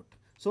output.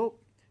 So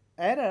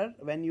error,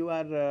 when you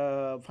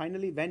are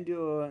finally when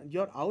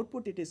your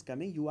output it is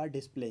coming, you are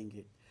displaying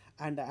it,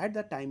 and at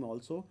the time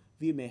also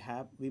we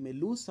may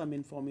lose some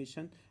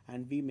information,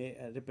 and we may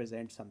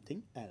represent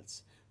something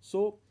else.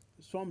 So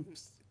from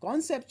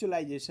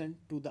conceptualization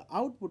to the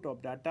output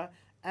of data,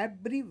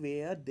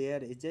 everywhere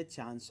there is a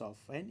chance of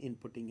an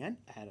inputting an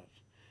error.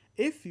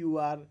 If you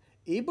are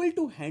able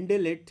to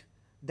handle it,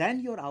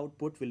 then your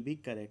output will be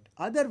correct.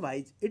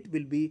 Otherwise it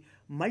will be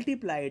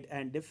multiplied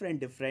and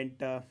different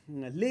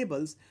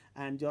labels,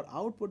 and your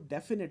output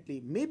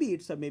definitely, maybe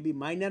it's a maybe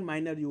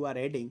minor you are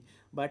adding,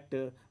 but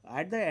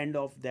at the end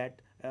of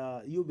that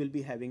you will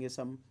be having a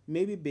some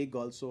maybe big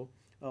also,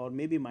 or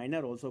maybe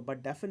minor also,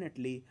 but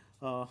definitely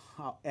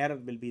error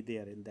will be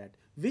there in that,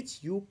 which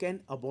you can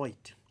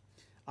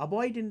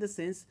avoid in the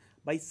sense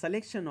by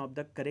selection of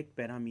the correct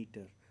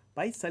parameter,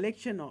 by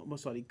selection of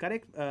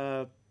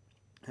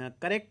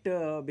correct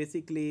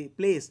basically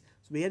place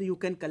where you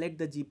can collect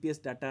the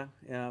GPS data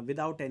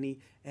without any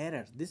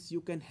error. This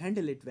you can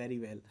handle it very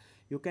well.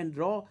 You can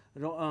draw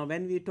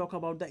when we talk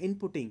about the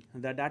inputting,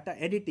 the data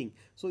editing,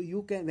 so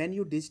you can, when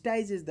you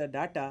digitize the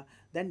data,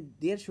 then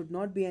there should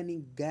not be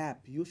any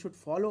gap. You should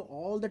follow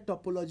all the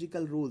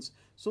topological rules,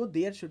 so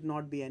there should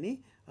not be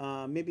any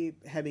maybe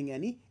having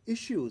any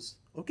issues.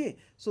 Okay,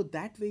 so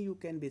that way you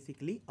can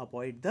basically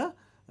avoid the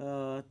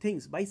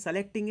things by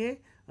selecting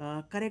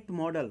a correct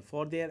model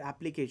for their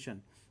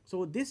application.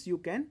 So this you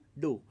can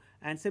do,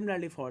 and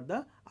similarly for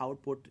the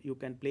output you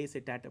can place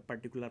it at a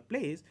particular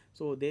place,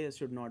 so they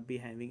should not be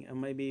having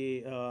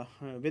maybe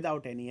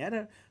without any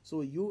error.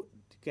 So you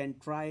can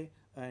try,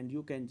 and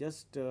you can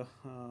just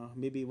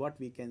maybe what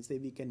we can say,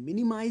 we can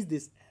minimize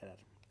this error.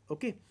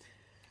 Okay,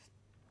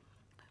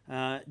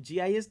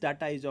 GIS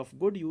data is of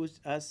good use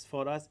as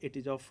for us, it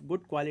is of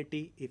good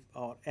quality if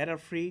or error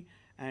free,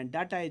 and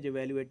data is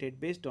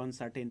evaluated based on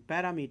certain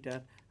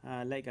parameter,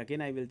 like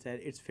again I will say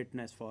its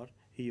fitness for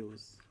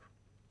use.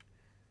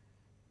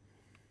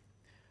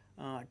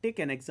 Take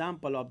an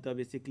example of the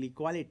basically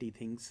quality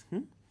things.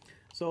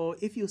 So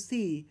if you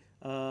see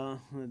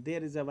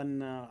there is a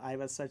one I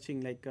was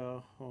searching like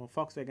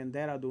Volkswagen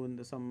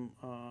Dehradun some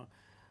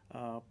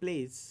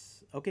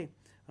place. Okay,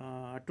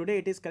 today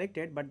it is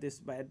corrected, but this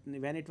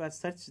when it was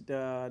searched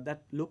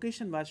that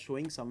location was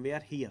showing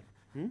somewhere here.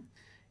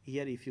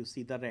 Here if you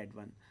see the red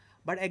one,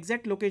 but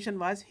exact location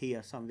was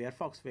here somewhere,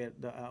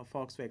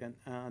 Volkswagen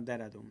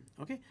Dehradun.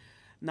 Okay,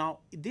 now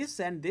this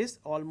and this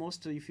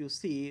almost, if you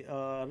see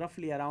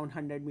roughly around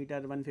 100 meter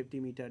 150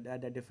 meter,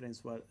 the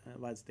difference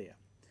was there.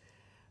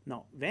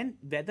 Now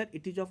whether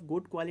it is of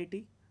good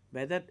quality,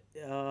 whether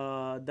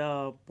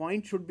the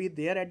point should be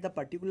there at the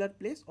particular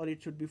place, or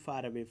it should be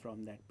far away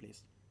from that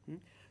place.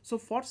 So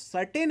for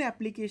certain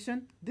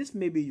application this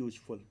may be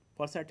useful,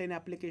 for certain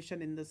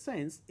application, in the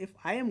sense if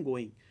I am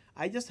going,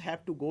 I just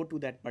have to go to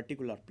that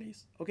particular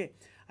place. Okay,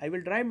 I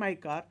will drive my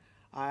car,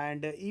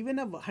 and even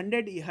a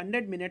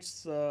 100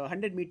 minutes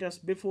 100 meters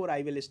before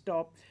I will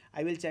stop,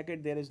 I will check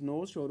it, there is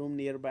no showroom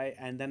nearby,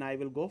 and then I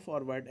will go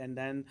forward, and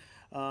then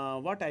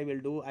what I will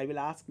do, I will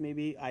ask,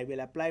 maybe I will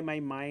apply my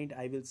mind,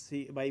 I will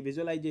see by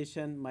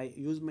visualization,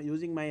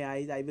 using my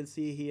eyes, I will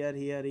see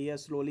here,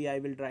 slowly I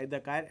will drive the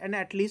car, and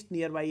at least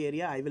nearby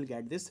area I will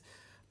get this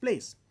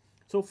place.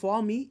 So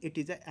for me it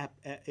is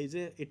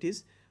it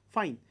is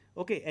fine.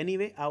 Okay,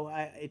 anyway,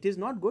 it is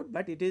not good,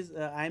 but it is,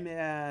 I'm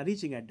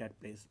reaching at that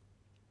place.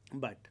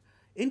 But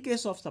in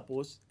case of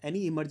suppose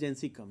any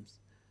emergency comes,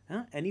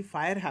 any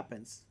fire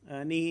happens,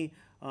 any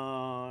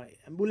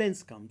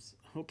ambulance comes,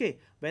 okay,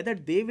 whether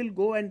they will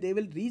go and they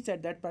will reach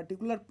at that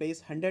particular place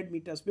 100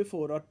 meters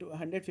before or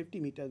 250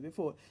 meters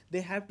before,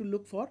 they have to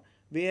look for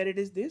where it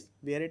is this,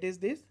 where it is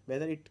this,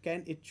 whether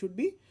it should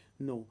be.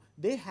 No,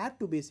 they have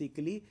to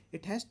basically,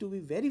 it has to be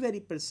very very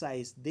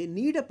precise. They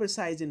need a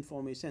precise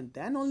information,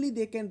 then only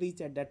they can reach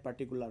at that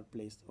particular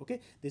place. Okay,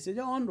 this is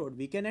a on road,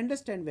 we can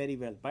understand very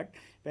well, but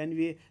when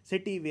we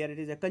city where it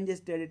is a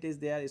congested, it is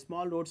there,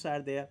 small roads are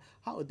there,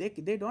 how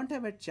they don't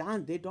have a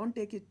chance, they don't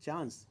take a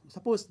chance.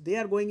 Suppose they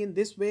are going in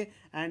this way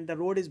and the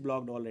road is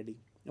blocked already,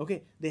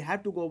 okay, they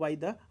have to go by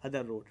the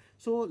other road.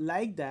 So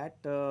like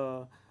that,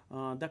 the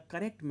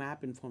correct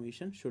map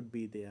information should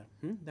be there.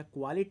 The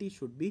quality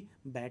should be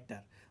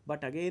better.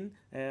 But again,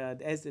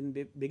 as in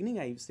beginning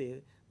I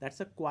say, that's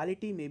a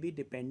quality may be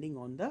depending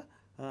on the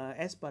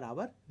as per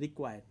our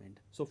requirement.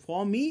 So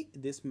for me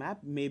this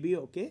map may be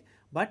okay,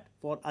 but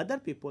for other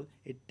people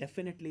it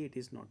definitely it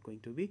is not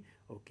going to be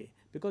okay,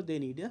 because they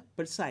need a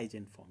precise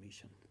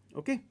information.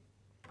 Okay,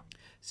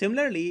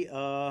 similarly,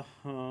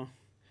 the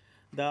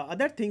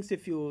other things,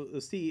 if you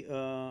see,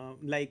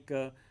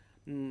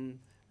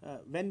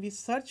 when we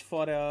search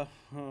for a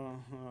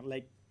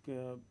like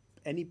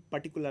any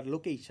particular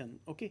location,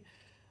 okay,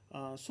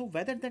 so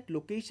whether that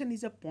location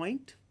is a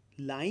point,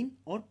 line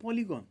or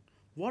polygon,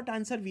 what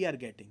answer we are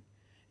getting?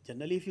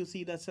 Generally if you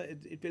see that,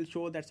 it will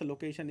show that the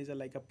location is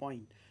like a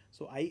point.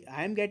 So I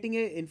am getting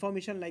a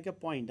information like a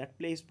point, that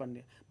place,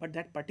 but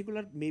that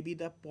particular may be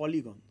the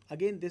polygon.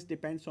 Again, this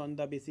depends on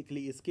the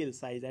basically scale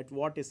size, at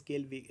what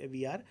scale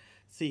we are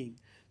seeing.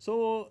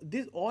 So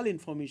this all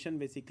information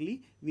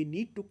basically we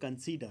need to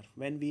consider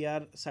when we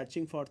are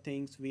searching for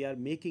things, we are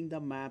making the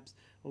maps,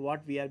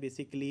 what we are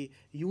basically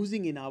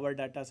using in our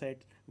data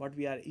set, what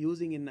we are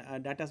using in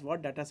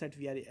what data set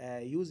we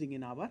are using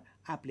in our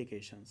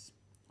applications.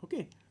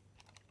 Okay.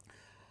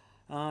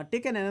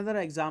 Take another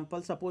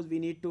example. Suppose we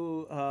need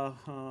to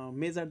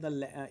measure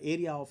the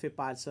area of a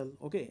parcel.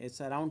 Okay,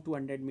 it's around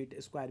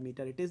 200 square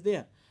meter. It is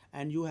there,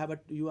 and you have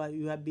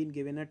you have been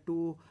given a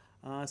two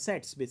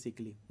sets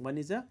basically. One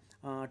is a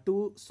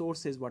two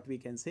sources, what we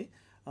can say.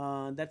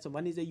 That's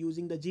one is a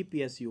using the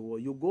GPS.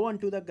 You go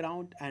onto the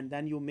ground and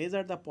then you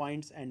measure the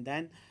points and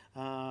then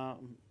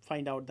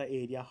find out the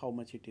area, how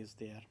much it is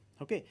there.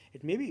 Okay,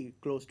 it may be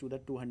close to the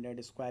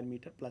 200 square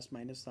meter, plus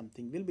minus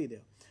something will be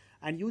there.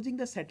 And using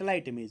the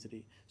satellite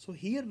imagery, so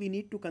here we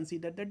need to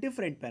consider the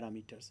different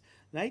parameters,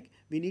 like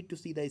we need to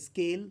see the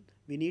scale,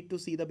 we need to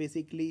see the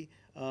basically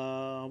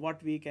what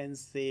we can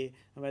say,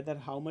 whether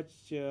how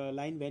much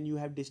line, when you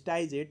have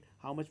digitized it,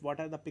 how much,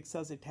 what are the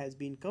pixels it has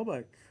been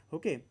covered,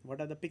 okay,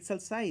 what are the pixel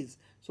size.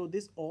 So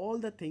this all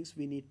the things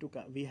we need to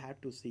we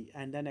have to see,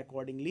 and then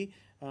accordingly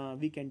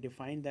we can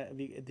define that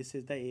this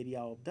is the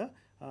area of the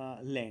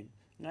land.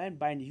 And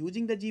by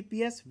using the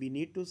GPS we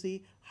need to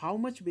see how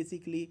much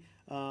basically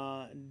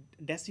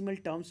decimal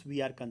terms we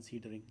are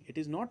considering. It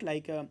is not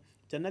like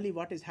generally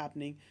what is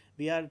happening,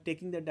 we are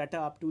taking the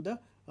data up to the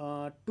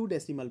 2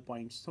 decimal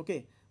points,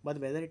 okay, but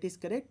whether it is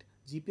correct,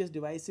 GPS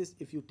devices,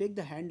 if you take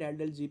the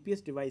handheld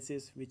GPS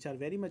devices which are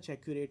very much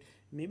accurate,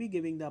 maybe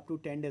giving the up to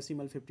 10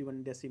 decimal,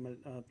 51 decimal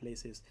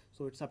places.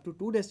 So it's up to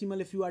 2 decimal.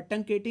 If you are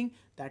truncating,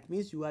 that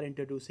means you are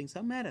introducing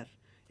some error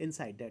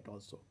inside that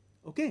also.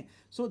 Okay,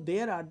 so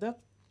there are the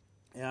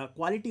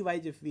quality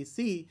wise, if we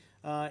see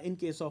in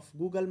case of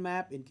Google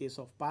Map, in case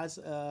of pass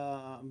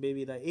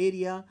maybe the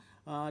area,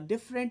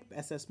 different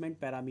assessment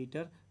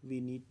parameter we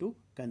need to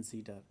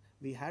consider.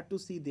 We have to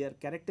see their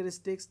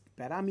characteristics,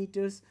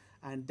 parameters,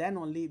 and then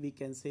only we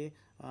can say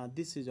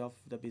this is of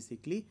the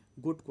basically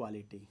good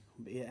quality.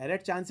 Error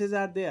chances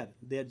are there.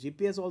 Their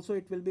GPS also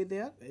it will be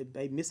there.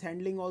 By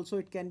mishandling also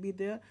it can be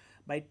there.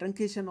 By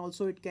truncation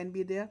also it can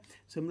be there.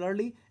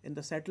 Similarly, in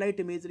the satellite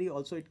imagery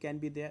also it can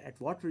be there. At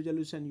what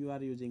resolution you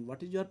are using,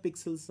 what is your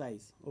pixel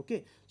size.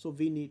 Okay, so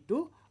we need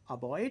to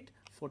avoid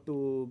for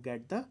to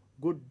get the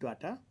good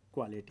data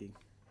quality.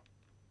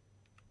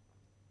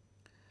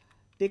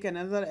 Take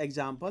another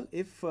example.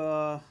 If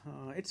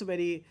it's uh,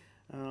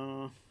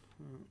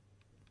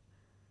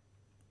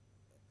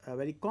 a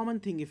very common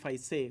thing, if I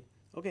say,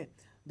 okay,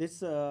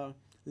 this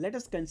let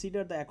us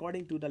consider the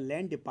according to the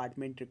land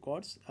department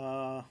records,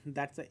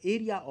 that's the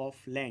area of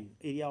land,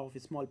 area of a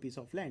small piece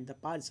of land, the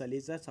parcel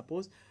is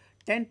suppose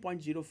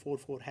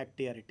 10.044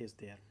 hectare it is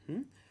there.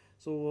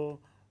 So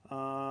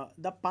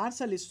the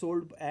parcel is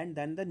sold and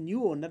then the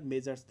new owner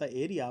measures the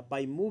area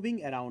by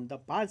moving around the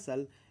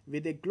parcel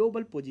with a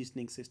global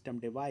positioning system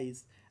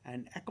device,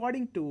 and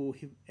according to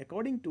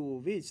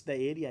which the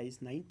area is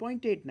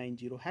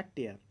 9.890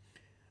 hectare,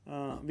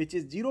 which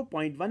is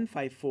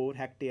 0.154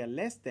 hectare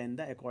less than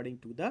the according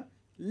to the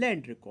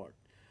land record.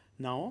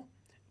 Now,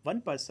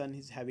 one person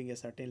is having a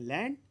certain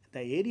land,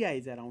 the area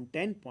is around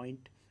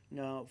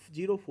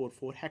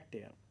 10.044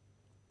 hectare.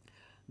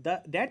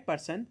 that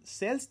person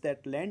sells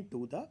that land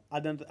to the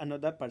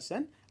another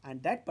person,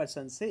 and that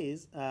person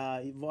says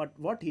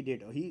what he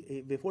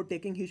did. Before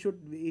taking, he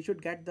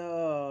should get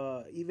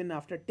the, even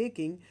after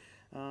taking,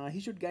 he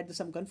should get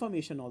some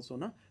confirmation also,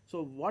 na.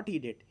 So what he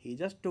did, he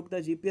just took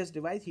the GPS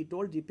device. He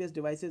told GPS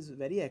device is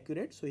very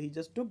accurate, so he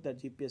just took the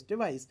GPS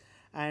device,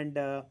 and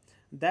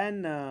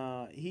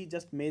then he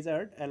just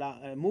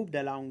moved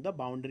along the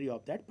boundary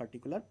of that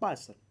particular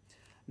parcel.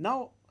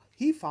 Now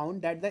he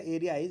found that the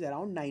area is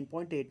around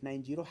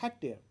 9.890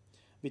 hectare,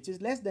 which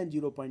is less than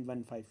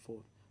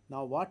 0.154.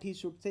 Now what he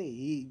should say?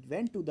 He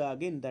went to the,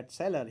 again, that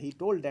seller. He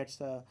told that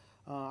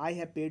I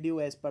have paid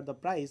you as per the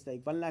price,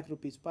 like 1 lakh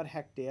rupees per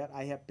hectare.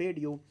 I have paid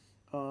you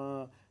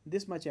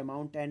this much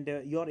amount, and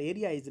your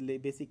area is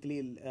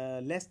basically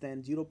less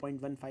than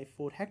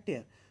 0.154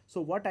 hectare.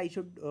 So what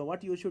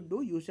you should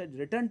do, you should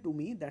return to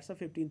me. That's a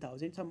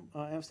 15,000,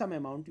 some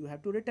amount you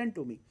have to return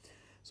to me.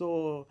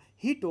 So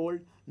he told,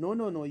 no,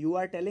 no, no, you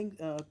are telling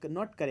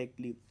not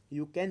correctly.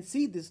 You can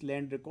see this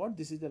land record.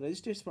 This is the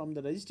registration from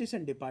the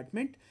registration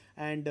department,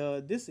 and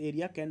this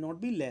area cannot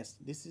be less.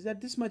 This is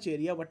at this much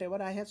area, whatever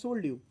I have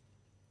sold you.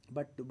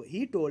 But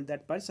he told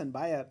that person,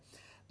 buyer,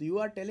 you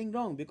are telling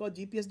wrong, because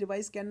GPS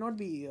device cannot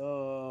be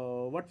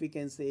what we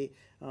can say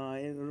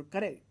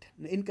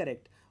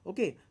incorrect.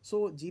 Okay,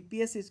 so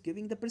GPS is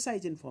giving the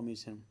precise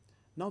information.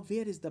 Now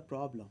where is the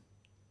problem?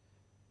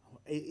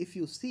 If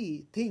you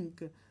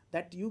think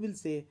that, you will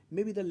say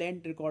maybe the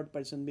land record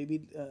person may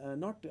be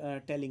not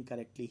telling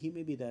correctly. He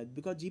may be that,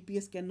 because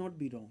GPS cannot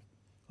be wrong.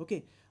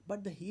 Okay,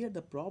 but here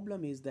the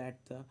problem is that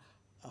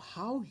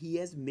how he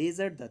has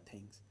measured the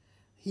things.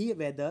 He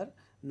whether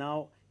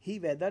now he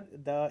whether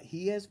the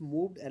he has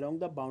moved along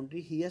the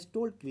boundary. He has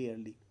told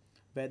clearly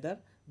whether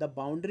the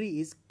boundary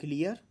is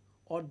clear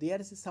or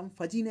there is some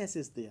fuzziness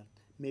is there.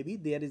 Maybe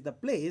there is the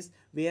place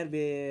where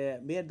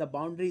the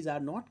boundaries are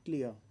not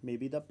clear.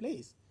 Maybe the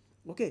place.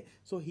 Okay,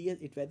 so here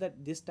it whether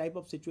this type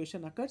of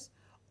situation occurs,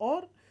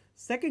 or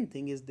second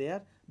thing is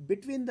there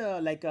between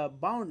the, like a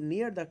bound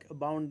near the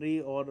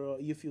boundary, or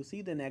if you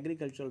see the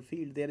agricultural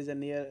field, there is a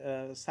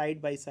near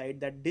side by side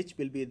that ditch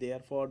will be there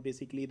for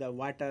basically the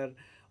water,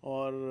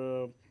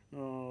 or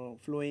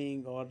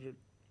flowing, or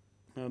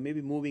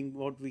maybe moving,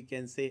 what we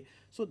can say.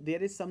 So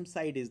there is some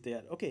side is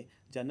there. Okay,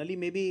 generally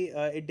maybe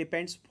it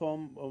depends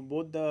from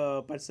both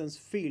the person's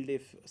field,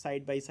 if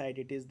side by side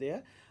it is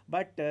there.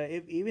 But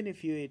if even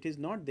if it is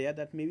not there,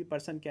 that maybe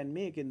person can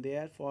make in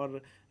there for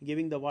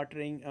giving the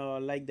watering,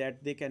 like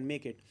that they can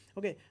make it.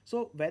 Okay,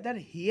 so whether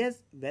he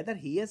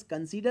has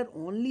considered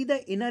only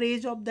the inner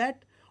edge of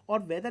that, or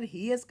whether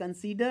he has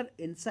considered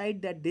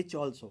inside that ditch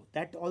also,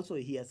 that also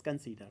he has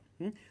considered.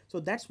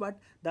 So that's what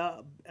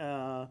the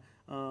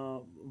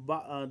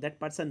that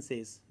person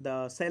says,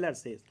 the seller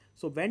says.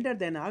 So vendor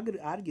then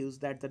argues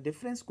that the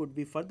difference could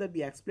be further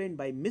be explained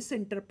by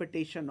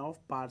misinterpretation of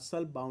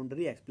parcel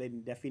boundary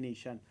explain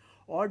definition,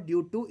 or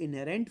due to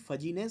inherent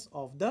fuzziness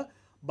of the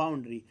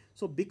boundary.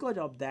 So because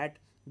of that,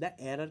 the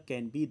error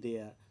can be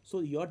there.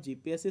 So your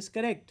GPS is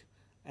correct,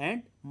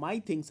 and my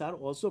things are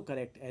also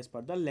correct as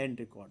per the land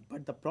record,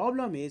 but the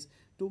problem is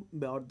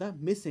about the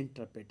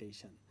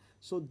misinterpretation.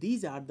 So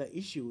these are the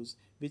issues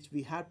which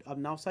we have to,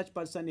 now such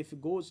person, if he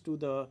goes to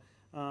the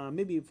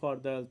maybe for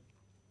the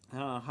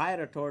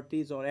higher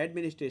authorities or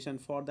administration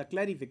for the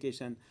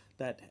clarification,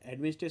 that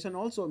administration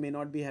also may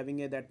not be having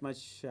that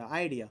much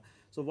idea.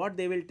 So what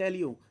they will tell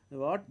you,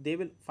 what they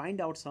will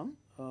find out some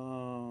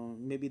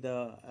maybe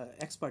the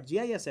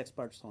GIS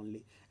experts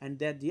only, and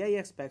that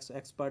GIS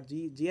expert,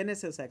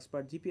 GNSS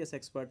expert, GPS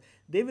expert,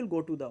 they will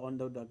go to the on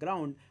the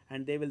ground,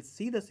 and they will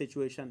see the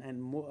situation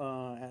and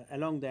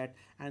along that,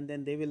 and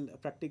then they will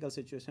practical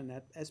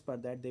situation as per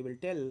that they will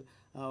tell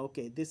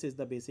okay, this is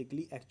the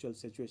basically actual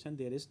situation,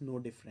 there is no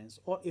difference,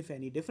 or if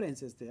any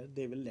difference is there,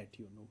 they will let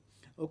you know.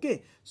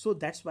 Okay, so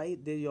that's why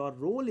your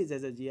role is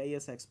as a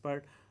GIS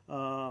expert,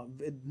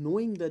 with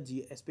knowing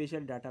the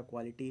spatial data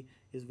quality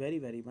is very,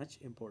 very much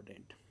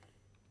important.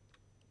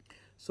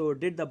 So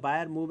did the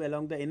buyer move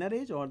along the inner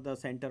edge or the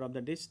center of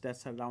the dish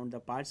that's around the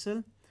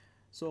parcel?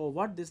 So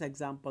what these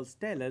examples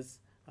tell us,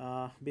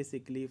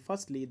 basically,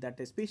 firstly, that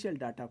the spatial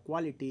data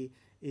quality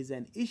is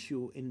an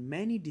issue in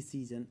many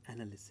decision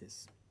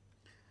analysis.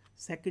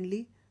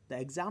 Secondly, the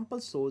example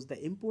shows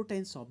the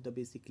importance of the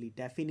basically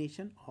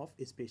definition of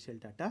spatial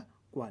data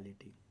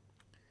quality.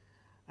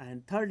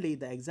 And thirdly,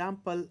 the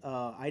example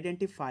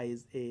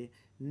identifies a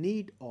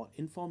need or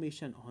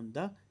information on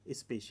the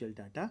spatial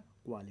data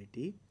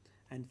quality.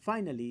 And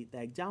finally,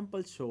 the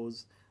example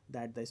shows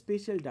that the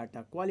spatial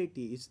data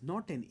quality is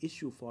not an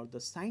issue for the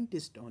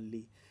scientist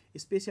only.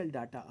 Spatial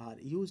data are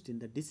used in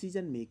the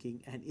decision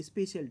making, and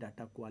spatial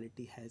data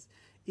quality has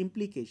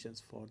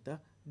implications for the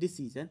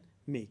decision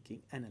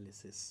making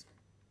analysis.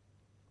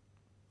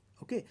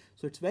 Okay,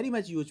 so it's very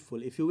much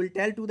useful. If you will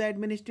tell to the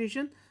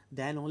administration,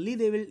 then only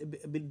they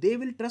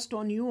will trust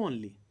on you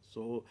only.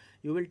 So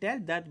you will tell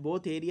that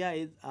both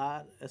area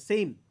are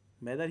same,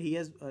 whether he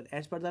has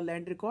as per the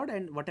land record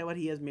and whatever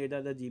he has made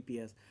as the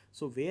GPS.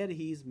 So where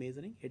he is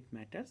measuring, it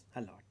matters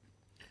a lot.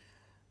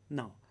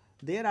 Now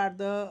there are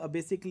the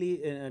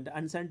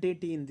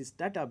uncertainty in this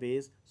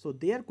database. So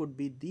there could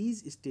be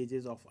these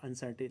stages of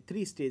uncertainty,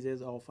 three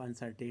stages of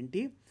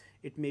uncertainty.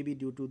 It may be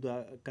due to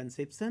the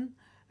conception,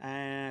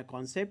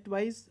 concept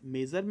wise,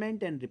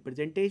 measurement and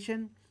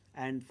representation,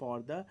 and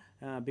for the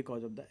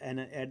because of the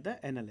at the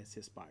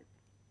analysis part.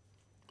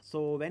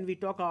 So when we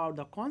talk about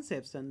the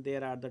concepts, and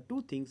there are the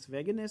two things,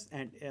 vagueness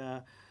and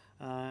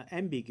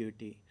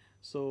ambiguity.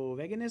 So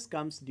vagueness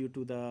comes due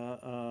to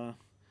the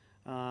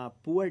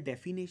poor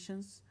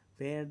definitions,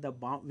 where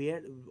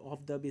where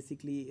of the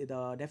basically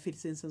the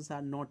definitions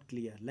are not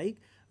clear, like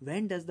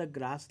when does the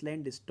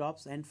grassland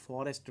stops and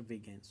forest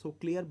begin. So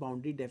clear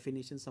boundary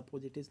definition,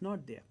 suppose it is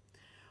not there,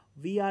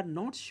 we are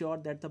not sure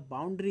that the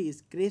boundary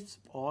is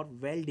crisp or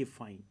well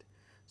defined.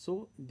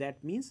 So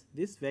that means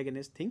this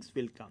vagueness things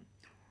will come.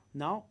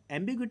 Now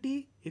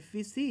ambiguity, if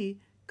we see,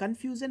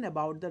 confusion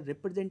about the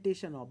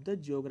representation of the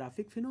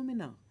geographic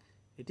phenomena.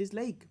 It is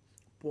like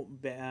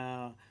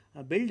a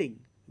building,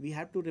 we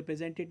have to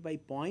represent it by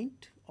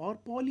point or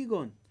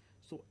polygon.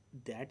 So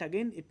that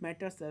again it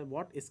matters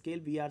what scale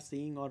we are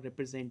seeing or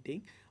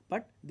representing,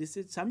 but this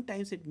is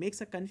sometimes it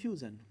makes a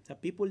confusion. So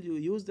people you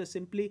use the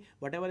simply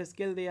whatever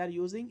scale they are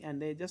using,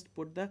 and they just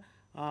put the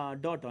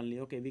dot only.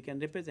 Okay, we can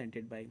represent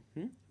it by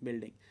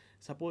building.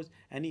 Suppose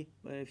any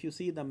if you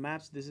see the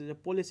maps, this is a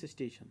police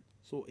station.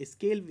 So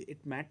scale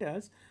it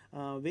matters,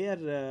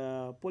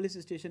 where police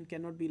station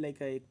cannot be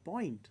like a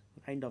point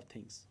kind of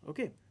things.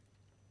 Okay,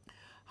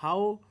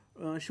 how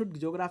should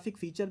geographic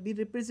feature be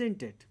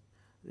represented?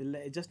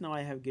 Just now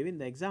I have given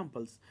the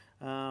examples.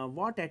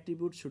 What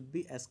attribute should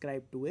be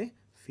ascribed to a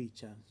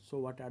feature? So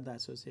what are the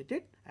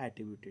associated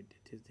attributes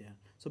it is there?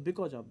 So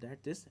because of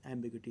that, this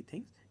ambiguity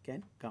things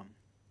can come.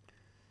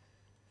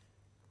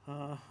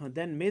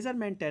 Then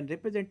measurement and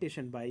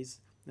representation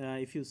wise,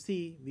 if you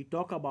see, we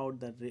talk about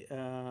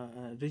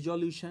the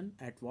resolution,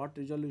 at what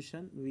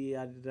resolution we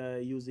are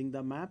using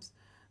the maps,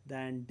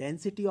 then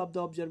density of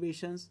the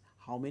observations,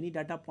 how many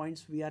data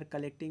points we are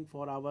collecting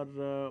for our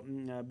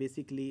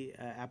basically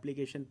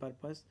application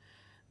purpose,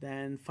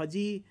 then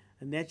fuzzy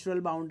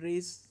natural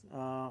boundaries,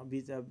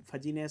 with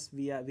fuzziness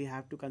we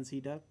have to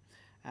consider,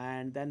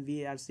 and then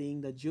we are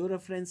seeing the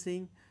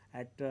georeferencing.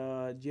 At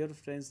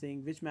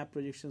georeferencing, which map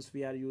projections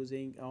we are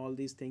using, all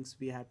these things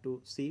we have to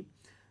see.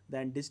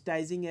 Then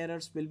digitizing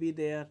errors will be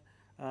there.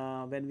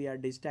 When we are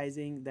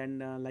digitizing,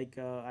 then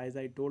as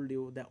I told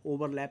you, the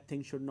overlap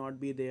thing should not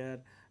be there,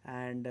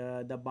 and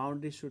the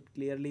boundaries should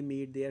clearly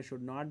meet, there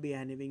should not be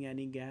having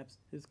any gaps.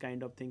 This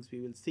kind of things we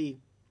will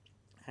see.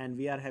 And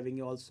we are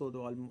having also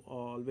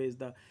always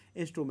the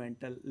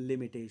instrumental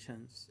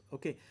limitations.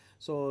 Okay,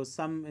 so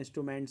some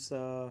instruments,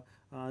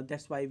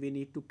 that's why we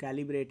need to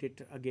calibrate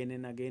it again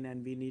and again,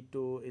 and we need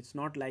to, it's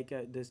not like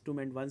the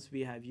instrument once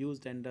we have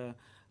used, and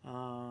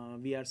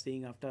we are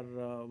seeing after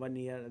 1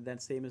 year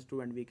that same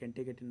instrument we can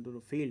take it into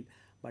the field,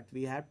 but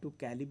we have to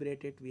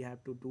calibrate it, we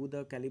have to do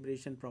the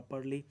calibration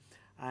properly,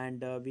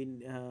 and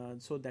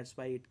so that's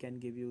why it can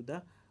give you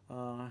the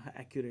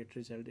accurate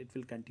result, it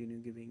will continue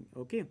giving.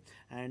 Okay,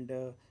 and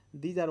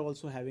these are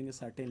also having a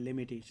certain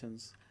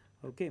limitations.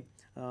 Okay,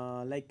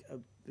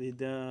 with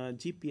the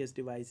GPS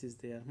devices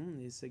there,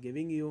 is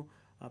giving you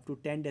up to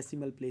 10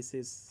 decimal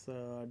places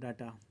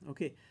data.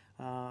 Okay,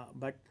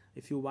 but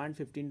if you want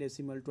 15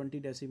 decimal, 20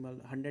 decimal,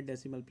 100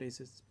 decimal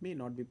places, may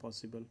not be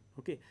possible.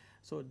 Okay,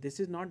 so this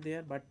is not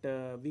there, but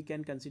we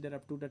can consider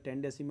up to the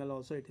 10 decimal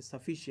also, it is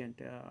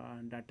sufficient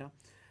data.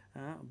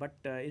 But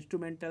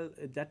instrumental,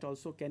 that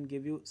also can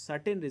give you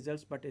certain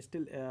results, but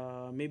still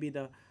maybe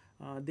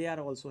they are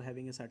also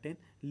having a certain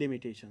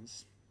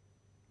limitations.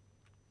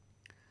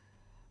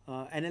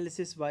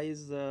 Analysis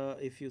wise,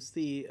 if you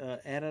see,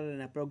 error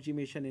and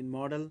approximation in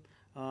model,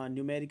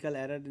 numerical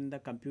error in the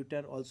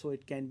computer also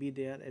it can be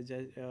there, as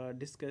I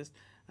discussed,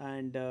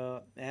 and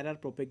error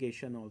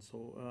propagation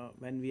also.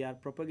 When we are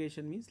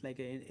propagation means like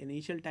in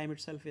initial time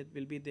itself it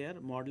will be there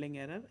modeling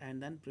error,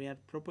 and then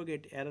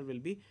propagate error will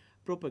be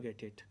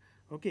propagated,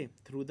 okay,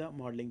 through the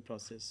modeling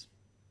process.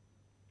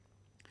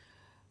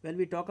 When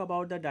we talk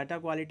about the data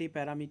quality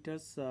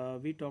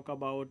parameters, we talk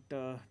about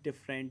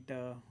different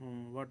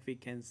what we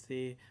can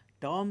say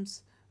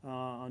terms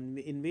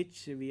in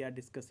which we are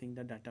discussing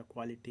the data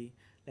quality,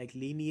 like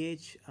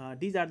lineage.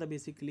 These are the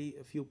basically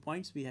a few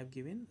points we have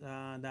given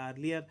the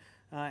earlier,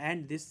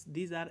 and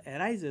these are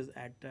arises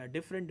at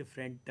different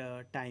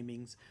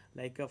timings.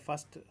 Like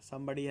first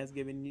somebody has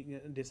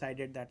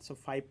decided that so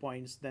 5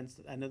 points, then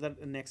another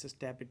next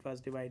step it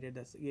was divided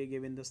as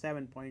given the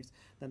 7 points,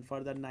 then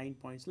further 9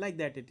 points, like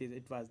that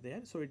it was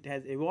there. So it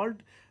has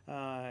evolved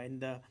in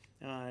the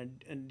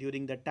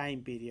during the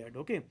time period.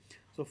 Okay,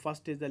 so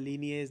first is the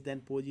lineage,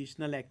 then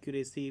positional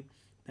accuracy,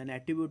 then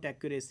attribute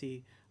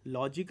accuracy,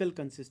 logical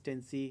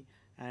consistency,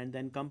 and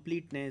then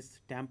completeness,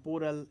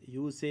 temporal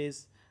usage,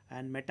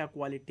 and meta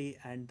quality,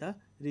 and the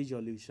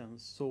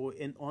resolutions. So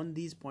in on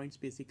these points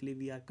basically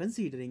we are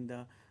considering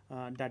the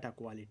data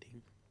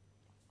quality.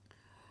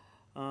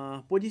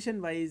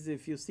 Position wise,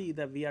 if you see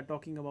that we are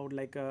talking about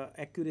like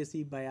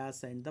accuracy,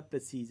 bias, and the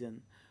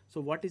precision. So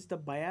what is the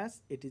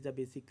bias? It is a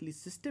basically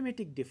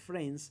systematic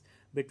difference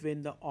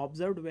between the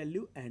observed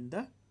value and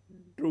the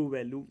true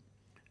value.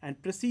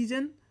 And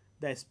precision,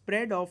 the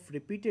spread of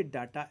repeated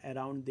data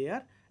around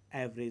their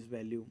average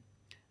value.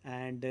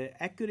 And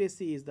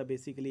accuracy is the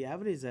basically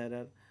average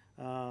error,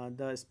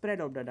 the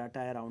spread of the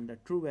data around the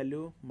true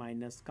value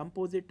minus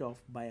composite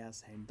of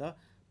bias and the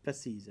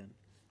precision.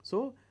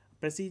 So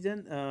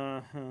precision,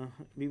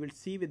 we will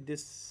see with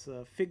this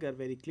figure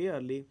very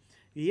clearly.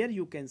 Here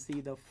you can see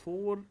the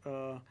four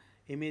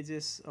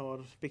images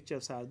or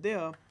pictures are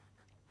there.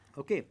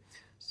 Okay,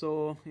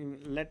 so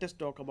let us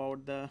talk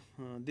about the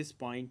this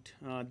point,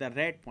 the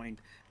red point.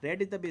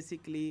 Red is the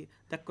basically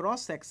the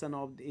cross section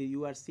of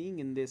you are seeing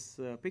in this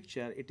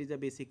picture. It is a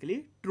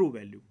basically true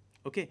value.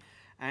 Okay,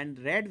 and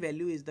red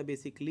value is the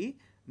basically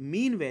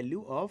mean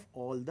value of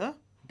all the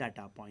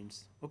data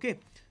points. Okay,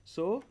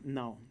 so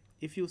now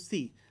if you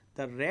see,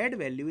 the red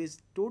value is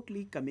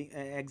totally coming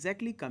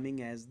exactly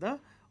coming as the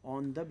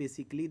on the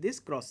basically this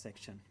cross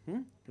section,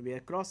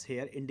 where cross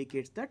here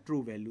indicates the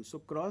true value. So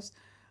cross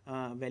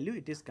value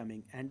it is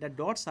coming, and the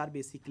dots are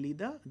basically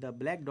the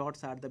black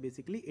dots are the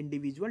basically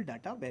individual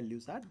data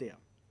values are there.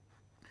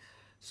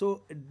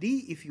 So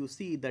D, if you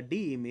see the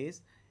D image,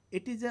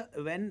 it is a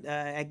when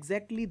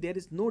exactly there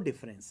is no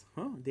difference,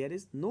 there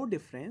is no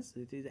difference,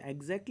 it is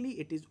exactly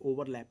it is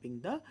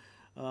overlapping the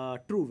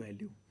true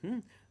value,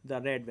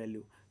 the red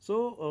value.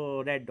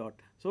 So red dot,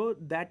 so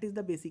that is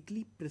the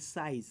basically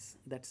precise,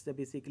 that's the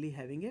basically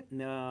having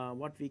a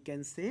what we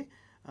can say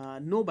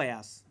no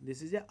bias,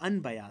 this is a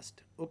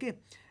unbiased. Okay,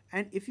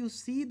 and if you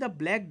see the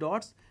black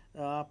dots,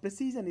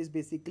 precision is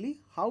basically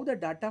how the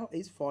data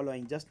is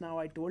following. Just now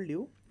I told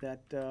you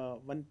that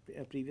one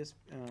previous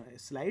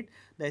slide,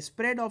 the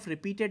spread of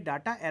repeated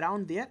data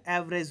around their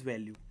average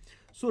value.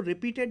 So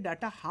repeated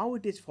data, how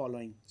it is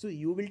following. So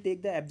you will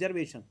take the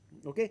observation,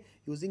 okay,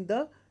 using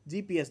the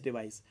GPS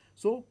device.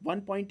 So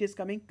 1 point is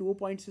coming, 2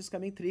 points is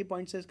coming, 3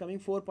 points is coming,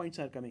 4 points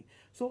are coming.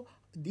 So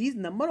these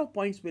number of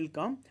points will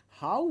come,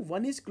 how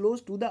one is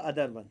close to the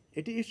other one.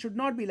 It should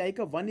not be like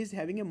a one is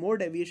having a more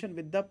deviation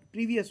with the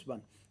previous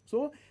one.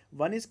 So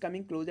one is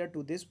coming closer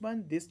to this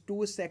one, this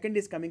two second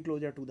is coming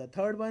closer to the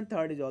third one,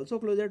 third is also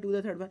closer to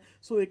the third one.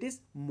 So it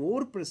is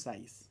more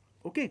precise.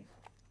 Okay.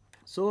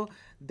 So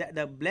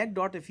the black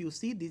dot, if you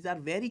see, these are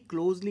very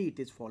closely it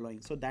is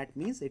following. So that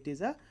means it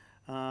is a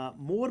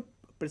more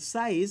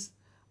precise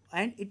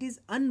and it is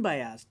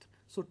unbiased.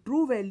 So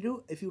true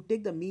value, if you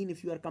take the mean,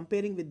 if you are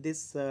comparing with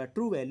this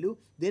true value,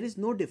 there is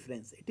no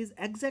difference. It is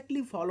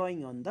exactly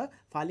falling on the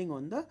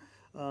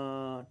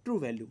true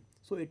value.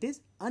 So it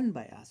is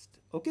unbiased.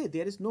 Okay,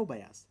 there is no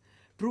bias.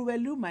 True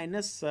value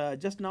minus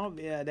just now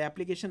the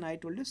application I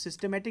told you,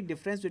 systematic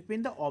difference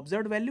between the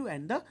observed value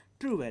and the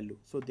true value.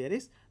 So there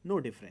is no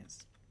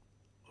difference.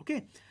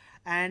 Okay,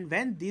 and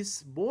when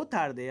these both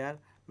are there,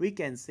 we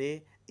can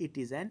say it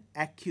is an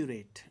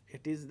accurate.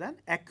 It is an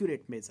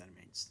accurate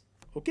measurements.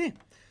 Okay,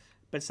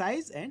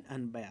 precise and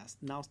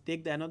unbiased. Now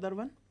take the another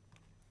one.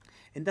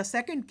 In the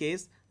second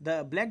case,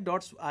 the black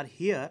dots are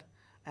here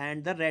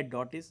and the red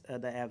dot is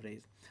the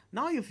average.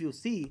 Now if you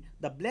see,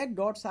 the black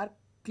dots are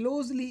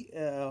closely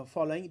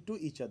following to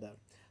each other,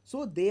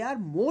 so they are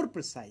more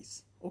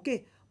precise.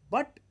 Okay,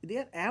 but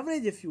their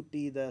average, if you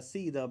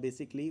see the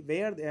basically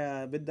where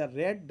with the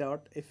red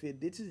dot, if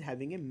this is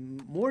having a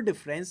more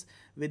difference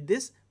with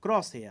this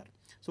crosshair,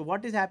 so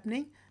what is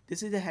happening,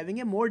 this is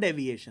having a more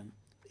deviation,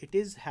 it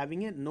is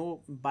having a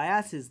no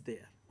bias is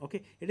there.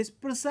 Okay, it is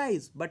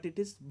precise but it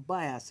is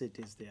bias it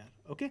is there.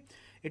 Okay,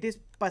 it is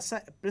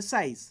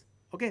precise,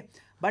 okay,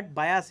 but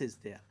bias is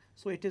there.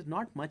 So it is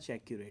not much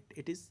accurate,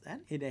 it is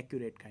an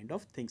inaccurate kind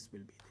of things will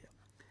be there.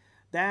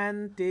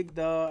 Then take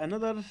the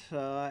another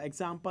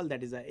example,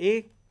 that is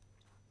a.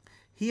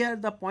 Here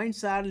the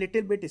points are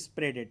little bit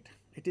spreaded.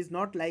 It is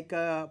not like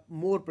a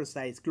more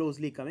precise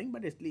closely coming,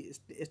 but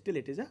still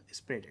it is a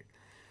spreaded.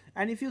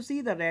 And if you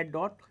see the red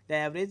dot, the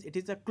average, it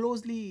is a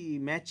closely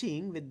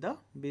matching with the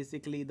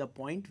basically the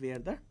point where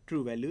the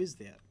true value is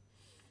there.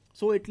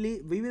 So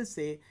we will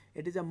say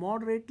it is a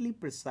moderately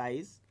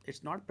precise,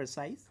 it's not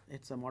precise,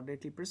 it's a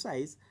moderately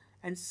precise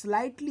and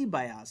slightly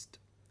biased.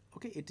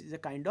 Okay, it is a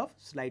kind of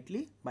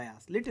slightly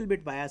biased, little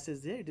bit bias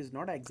is there, it is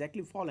not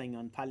exactly falling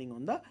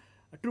on the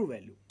true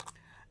value.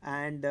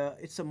 And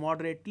it's a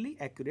moderately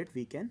accurate,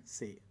 we can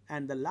say.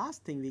 And the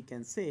last thing we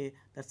can say,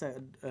 that's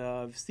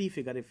a C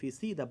figure, if we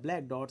see the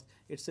black dots,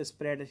 it's a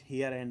spread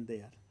here and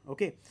there.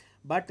 Okay,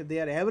 but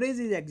their average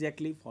is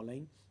exactly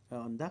following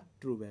on the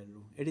true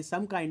value. It is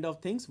some kind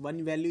of things,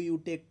 one value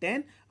you take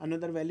 10,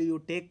 another value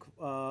you take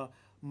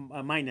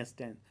minus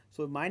 10.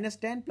 So minus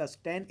 10 plus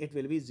 10, it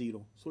will be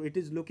 0. So it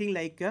is looking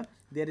like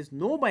there is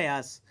no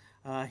bias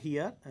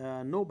here,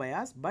 no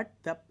bias, but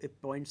the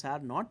points are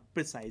not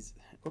precise.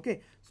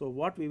 Okay, so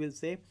what we will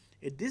say,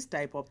 this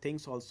type of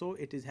things also,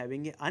 it is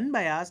having a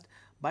unbiased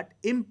but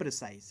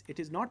imprecise. It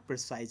is not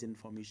precise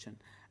information.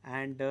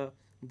 And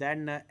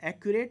then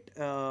accurate,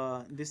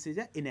 this is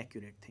a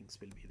inaccurate things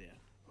will be there.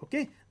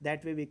 Okay,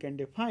 that way we can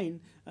define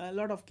a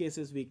lot of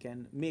cases, we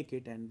can make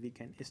it and we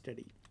can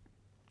study.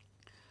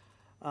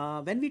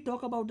 When we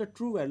talk about the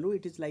true value,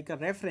 it is like a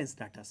reference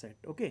data set.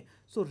 Okay,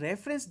 so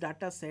reference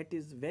data set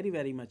is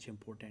very much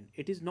important.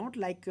 It is not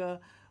like a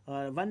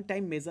one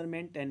time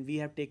measurement and we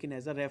have taken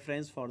as a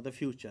reference for the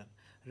future.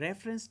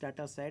 Reference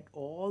data set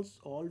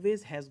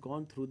always has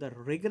gone through the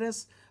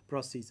rigorous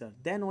procedure,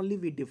 then only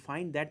we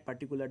define that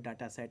particular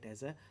data set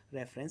as a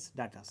reference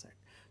data set.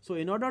 So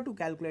in order to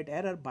calculate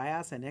error,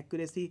 bias and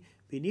accuracy,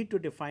 we need to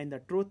define the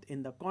truth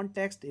in the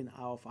context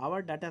of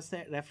our data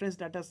set, reference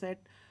data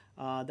set.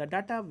 The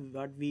data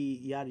what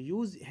we are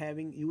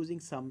using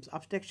some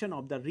abstraction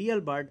of the real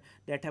bird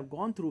that have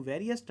gone through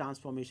various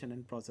transformation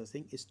and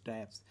processing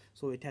steps.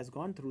 So it has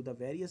gone through the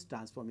various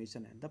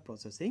transformation and the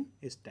processing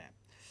step.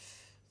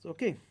 So,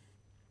 okay.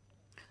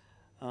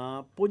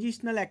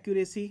 Positional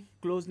accuracy,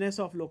 closeness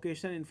of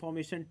location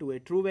information to a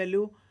true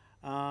value,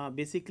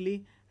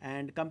 basically,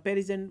 and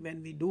comparison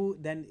when we do,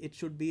 then it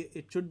should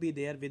be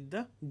there with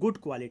the good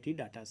quality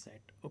data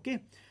set.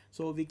 Okay,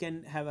 so we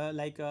can have a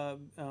like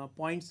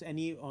points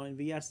any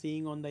we are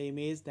seeing on the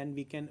image, then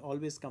we can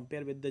always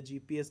compare with the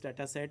GPS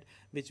data set,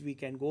 which we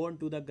can go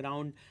onto the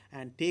ground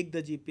and take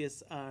the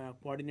GPS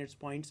coordinates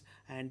points,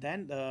 and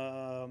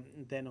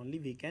then only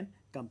we can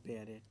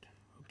compare it.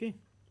 Okay.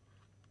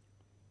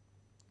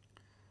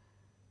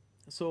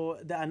 So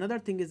the another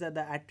thing is that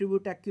the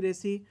attribute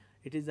accuracy,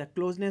 it is the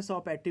closeness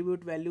of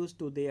attribute values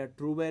to their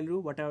true value,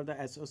 whatever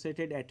the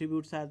associated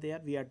attributes are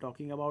there, we are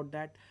talking about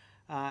that.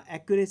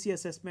 Accuracy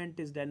assessment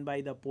is done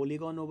by the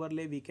polygon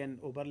overlay. We can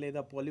overlay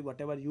the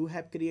whatever you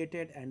have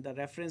created, and the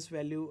reference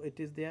value it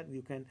is there.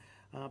 You can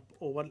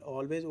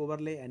always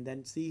overlay and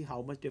then see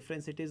how much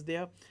difference it is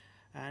there,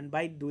 and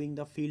by doing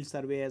the field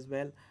survey as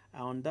well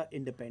on the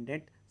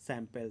independent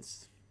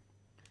samples.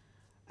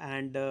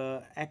 And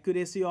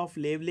accuracy of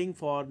labeling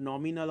for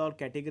nominal or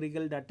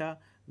categorical data,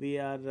 we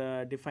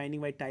are defining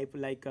by type,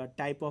 like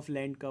type of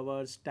land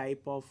covers,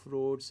 type of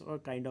roads, or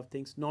kind of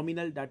things.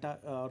 Nominal data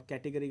or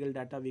categorical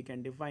data we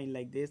can define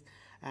like this.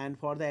 And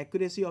for the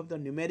accuracy of the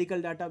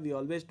numerical data, we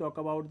always talk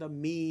about the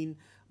mean,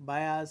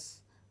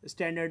 bias,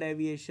 standard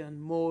deviation,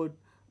 mode,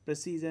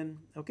 precision.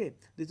 Okay,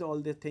 these are all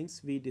the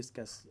things we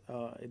discuss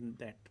in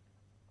that.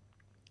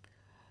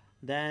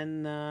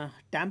 Then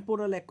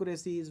temporal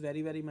accuracy is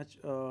very much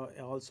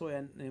also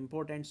an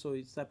important. So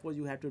suppose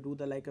you have to do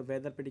the like a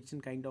weather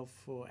prediction kind of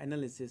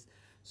analysis,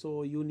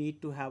 so you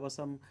need to have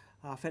some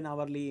half an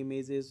hourly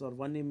images or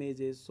one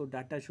images, so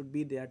data should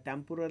be there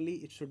temporally,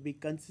 it should be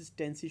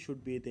consistency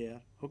should be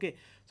there. Okay,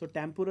 so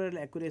temporal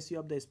accuracy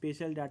of the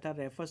spatial data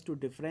refers to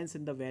difference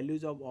in the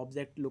values of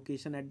object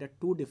location at the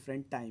two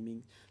different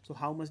timings. So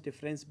how much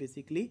difference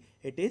basically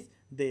it is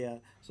there.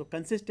 So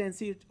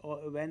consistency,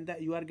 when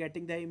you are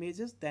getting the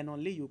images, then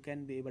only you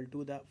can be able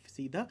to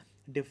see the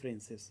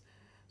differences.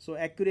 So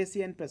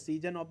accuracy and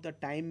precision of the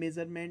time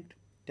measurement,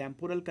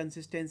 temporal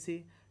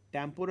consistency,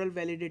 temporal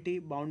validity,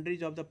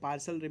 boundaries of the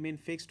parcel remain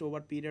fixed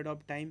over period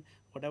of time.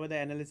 Whatever the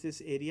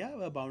analysis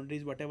area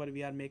boundaries, whatever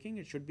we are making,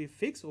 it should be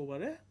fixed over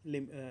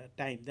a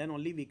time. Then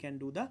only we can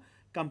do the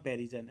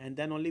comparison, and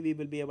then only we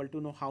will be able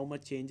to know how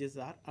much changes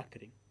are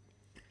occurring.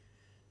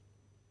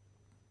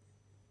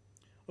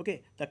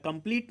 Okay, the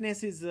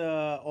completeness is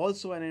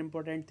also an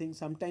important thing.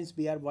 Sometimes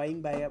we are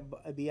buying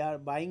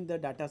the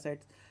data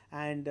sets,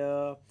 and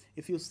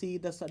if you see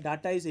the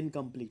data is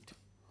incomplete.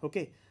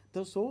 Okay,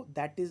 so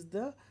that is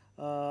the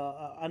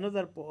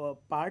another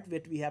part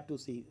that we have to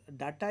see.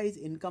 Data is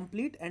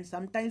incomplete, and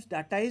sometimes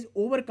data is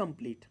over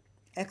complete.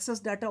 Excess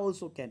data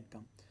also can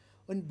come.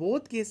 In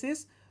both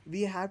cases,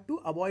 we have to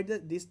avoid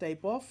this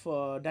type of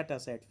data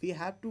set. We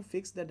have to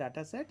fix the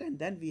data set, and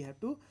then we have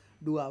to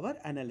do our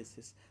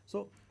analysis.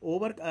 So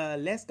over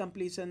less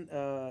completion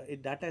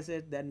data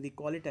set, then we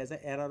call it as an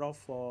error of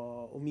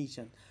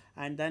omission,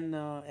 and then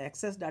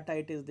excess data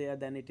it is there,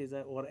 then it is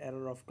a or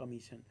error of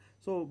commission.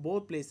 So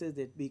both places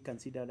that we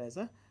consider as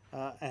a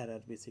error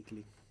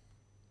basically.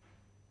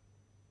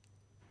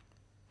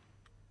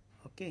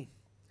 Okay,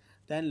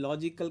 then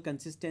logical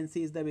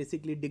consistency is the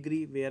basically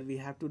degree where we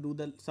have to do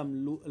the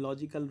some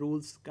logical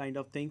rules kind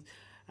of things,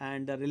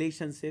 and the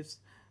relationships,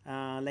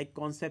 like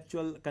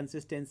conceptual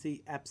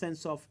consistency,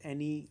 absence of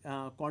any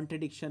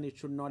contradiction, it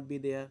should not be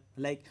there.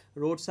 Like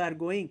roads are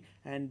going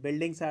and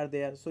buildings are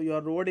there, so your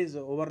road is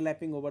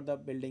overlapping over the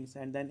buildings,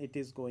 and then it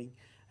is going.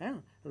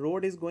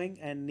 Road is going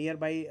and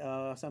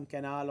nearby some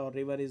canal or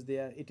river is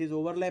there, it is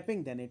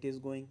overlapping, then it is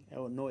going.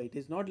 Oh, no, it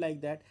is not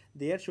like that.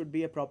 There should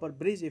be a proper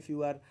bridge if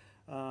you are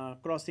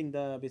crossing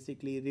the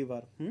basically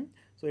river.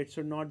 So it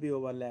should not be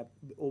overlap.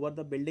 Over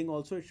the building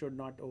also it should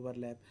not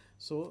overlap.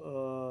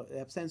 So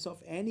absence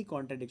of any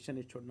contradiction,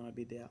 it should not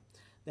be there.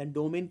 Then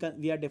domain,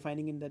 we are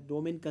defining in the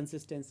domain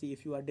consistency.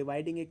 If you are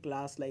dividing a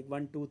class like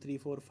 1 2 3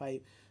 4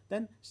 5,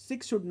 then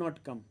 6 should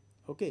not come.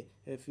 Okay,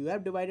 if you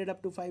have divided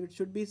up to 5, it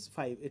should be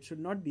 5, it should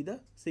not be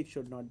the 6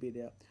 should not be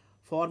there.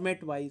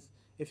 Format wise,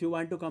 if you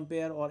want to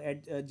compare or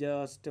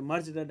just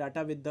merge the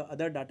data with the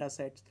other data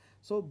sets,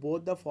 so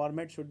both the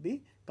format should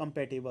be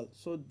compatible,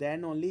 so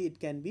then only it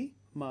can be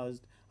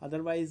merged,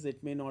 otherwise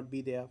it may not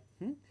be there.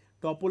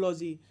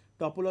 Topology,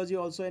 Topology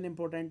also an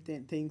important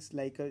things,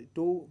 like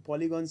two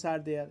polygons are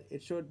there.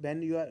 It should,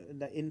 when you are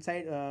the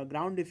inside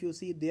ground, if you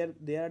see there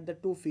are the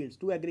two fields,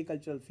 two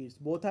agricultural fields,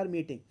 both are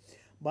meeting,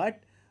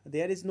 but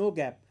there is no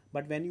gap.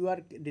 But when you are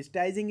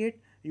digitizing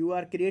it, you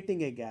are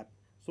creating a gap.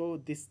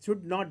 So this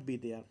should not be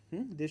there.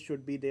 This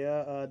should be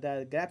there.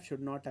 The gap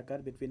should not occur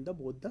between the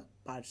both the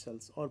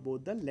parcels or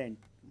both the land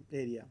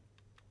area.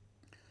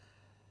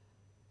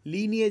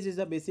 Lineage is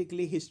a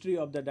basically history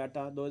of the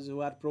data. Those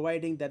who are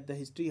providing that the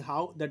history,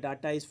 how the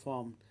data is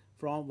formed,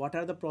 from what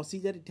are the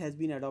procedure it has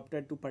been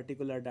adopted to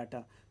particular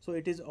data. So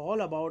it is all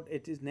about,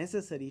 it is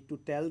necessary to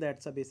tell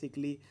that. So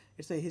basically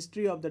it's a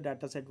history of the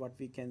data set, what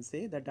we can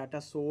say, the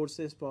data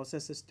sources,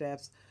 process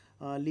steps.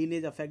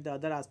 Lineage affect the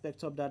other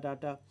aspects of the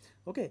data.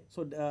 Okay,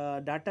 so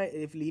data,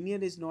 if linear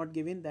is not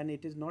given, then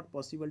it is not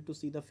possible to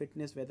see the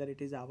fitness, whether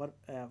it is our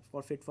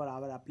for fit for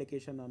our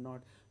application or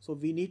not. So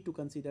we need to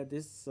consider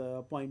this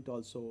point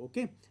also.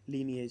 Okay,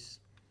 lineage.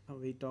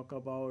 We talk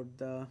about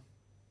the,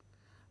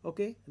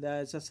 okay,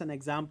 that's just an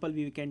example.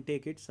 We can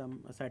take it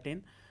some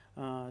certain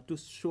to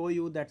show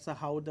you that's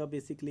how the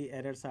basically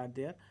errors are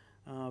there.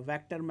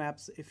 Vector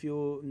maps, if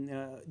you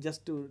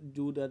just to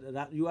do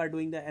the, you are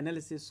doing the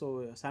analysis,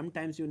 so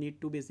sometimes you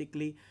need to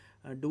basically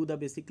do the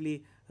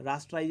basically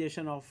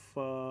rasterization of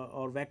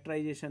or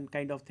vectorization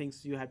kind of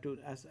things you have to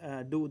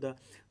do the.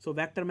 So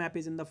vector map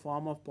is in the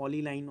form of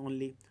polyline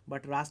only,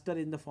 but raster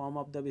in the form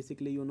of the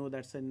basically, you know,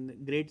 that's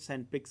in grids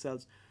and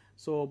pixels.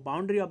 So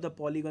boundary of the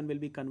polygon will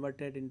be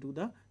converted into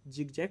the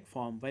zigzag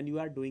form when you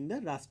are doing the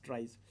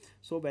rasterize.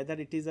 So whether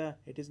it is a,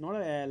 it is not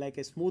a, like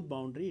a smooth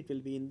boundary, it will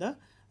be in the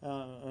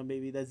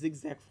maybe the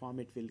zigzag form,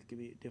 it will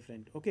be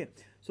different. Okay,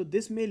 so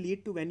this may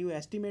lead to, when you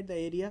estimate the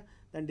area,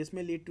 then this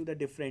may lead to the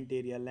different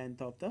area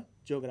length of the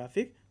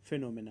geographic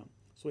phenomena.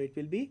 So it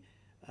will be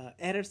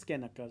errors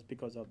can occur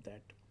because of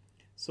that.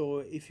 So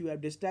if you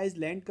have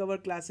digitized land cover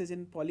classes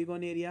in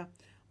polygon area,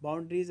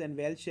 boundaries and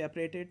well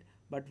separated,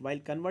 but while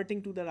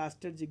converting to the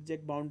raster,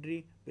 zigzag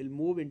boundary will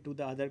move into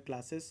the other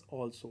classes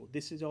also.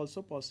 This is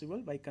also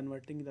possible by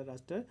converting the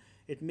raster.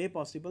 It may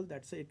possible,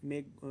 that's it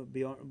may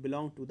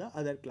belong to the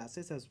other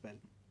classes as well.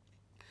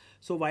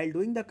 So while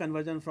doing the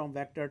conversion from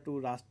vector to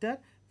raster,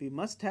 we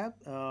must have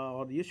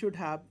or you should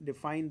have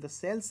defined the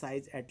cell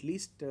size at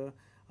least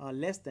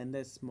less than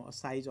the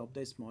size of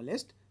the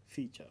smallest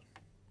feature.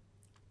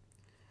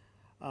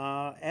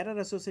 Error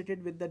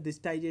associated with the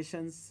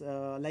digitizations,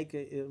 like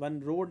one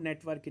road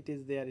network, it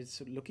is there,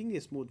 it's looking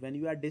smooth. When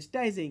you are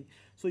digitizing,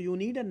 so you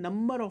need a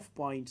number of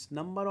points,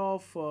 number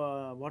of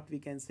what we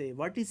can say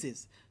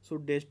vertices, so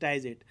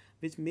digitize it,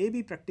 which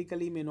maybe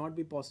practically may not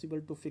be possible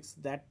to fix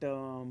that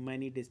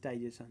many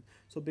digitization.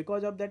 So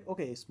because of that,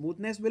 okay,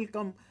 smoothness will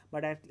come,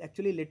 but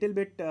actually little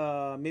bit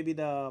maybe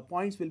the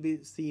points will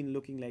be seen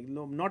looking like,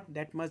 no, not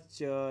that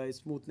much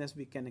smoothness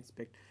we can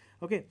expect.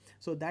 Okay,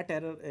 so that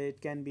error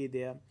it can be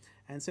there.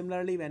 And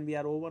similarly, when we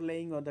are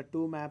overlaying on the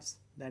two maps,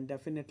 then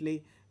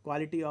definitely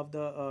quality of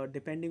the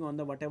depending on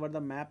the whatever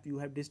the map you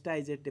have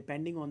digitized it,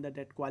 depending on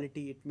that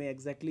quality, it may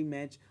exactly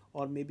match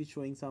or maybe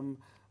showing some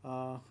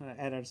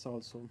errors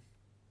also.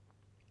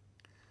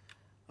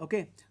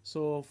 Okay,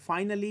 so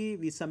finally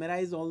we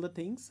summarize all the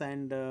things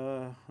and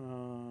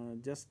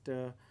just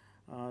to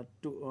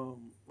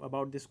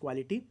about this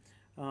quality.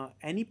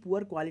 Any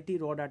poor quality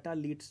raw data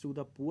leads to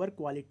the poor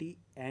quality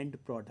end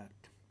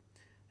product.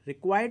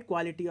 Required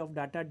quality of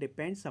data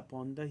depends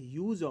upon the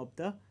use of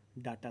the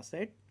data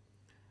set,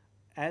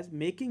 as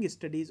making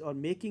studies or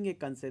making a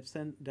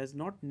conception does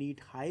not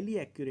need highly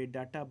accurate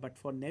data, but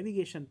for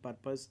navigation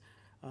purpose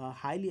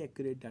highly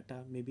accurate data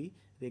may be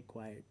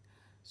required.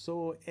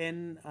 So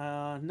in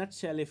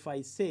nutshell, if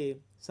I say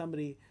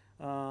summary,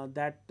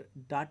 that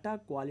data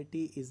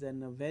quality is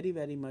an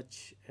very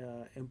much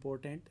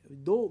important,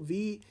 though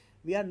we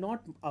are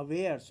not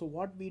aware. So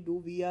what we do,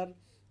 we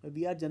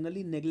are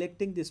generally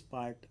neglecting this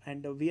part,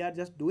 and we are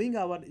just doing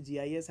our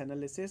GIS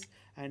analysis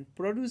and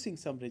producing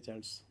some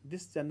results.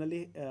 This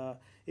generally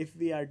if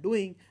we are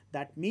doing,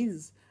 that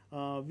means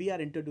we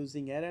are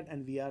introducing error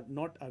and we are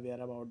not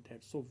aware about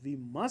that. So we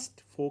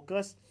must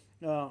focus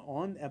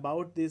on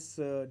about this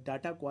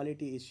data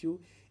quality issue.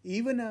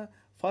 Even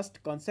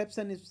first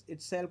conception is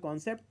itself,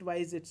 concept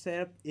wise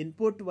itself,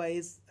 input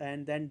wise,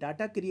 and then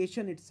data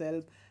creation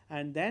itself,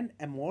 and then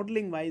a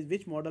modeling wise,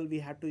 which model we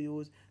have to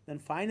use, then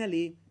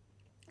finally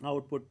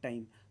output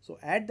time. So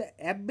at the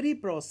every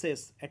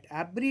process, at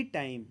every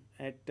time,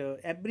 at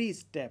every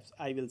steps,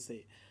 I will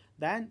say,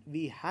 then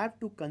we have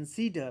to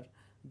consider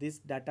this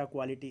data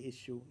quality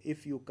issue.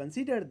 If you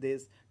consider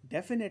this,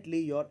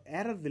 definitely your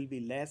error will be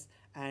less,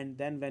 and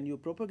then when you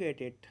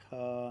propagate it,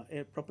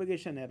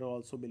 propagation error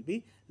also will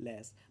be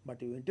less.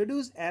 But you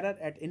introduce error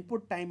at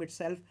input time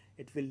itself,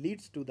 it will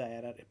leads to the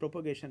error,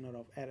 propagation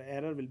of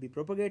error will be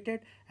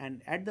propagated,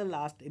 and at the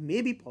last it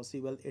may be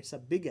possible it's a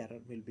big error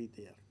will be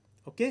there.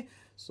 Okay,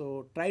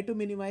 so try to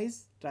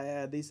minimize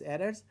these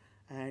errors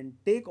and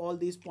take all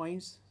these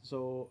points.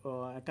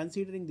 So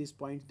considering these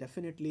points,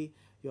 definitely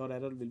your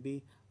error will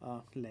be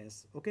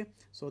less. Okay,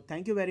 so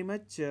thank you very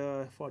much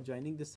for joining this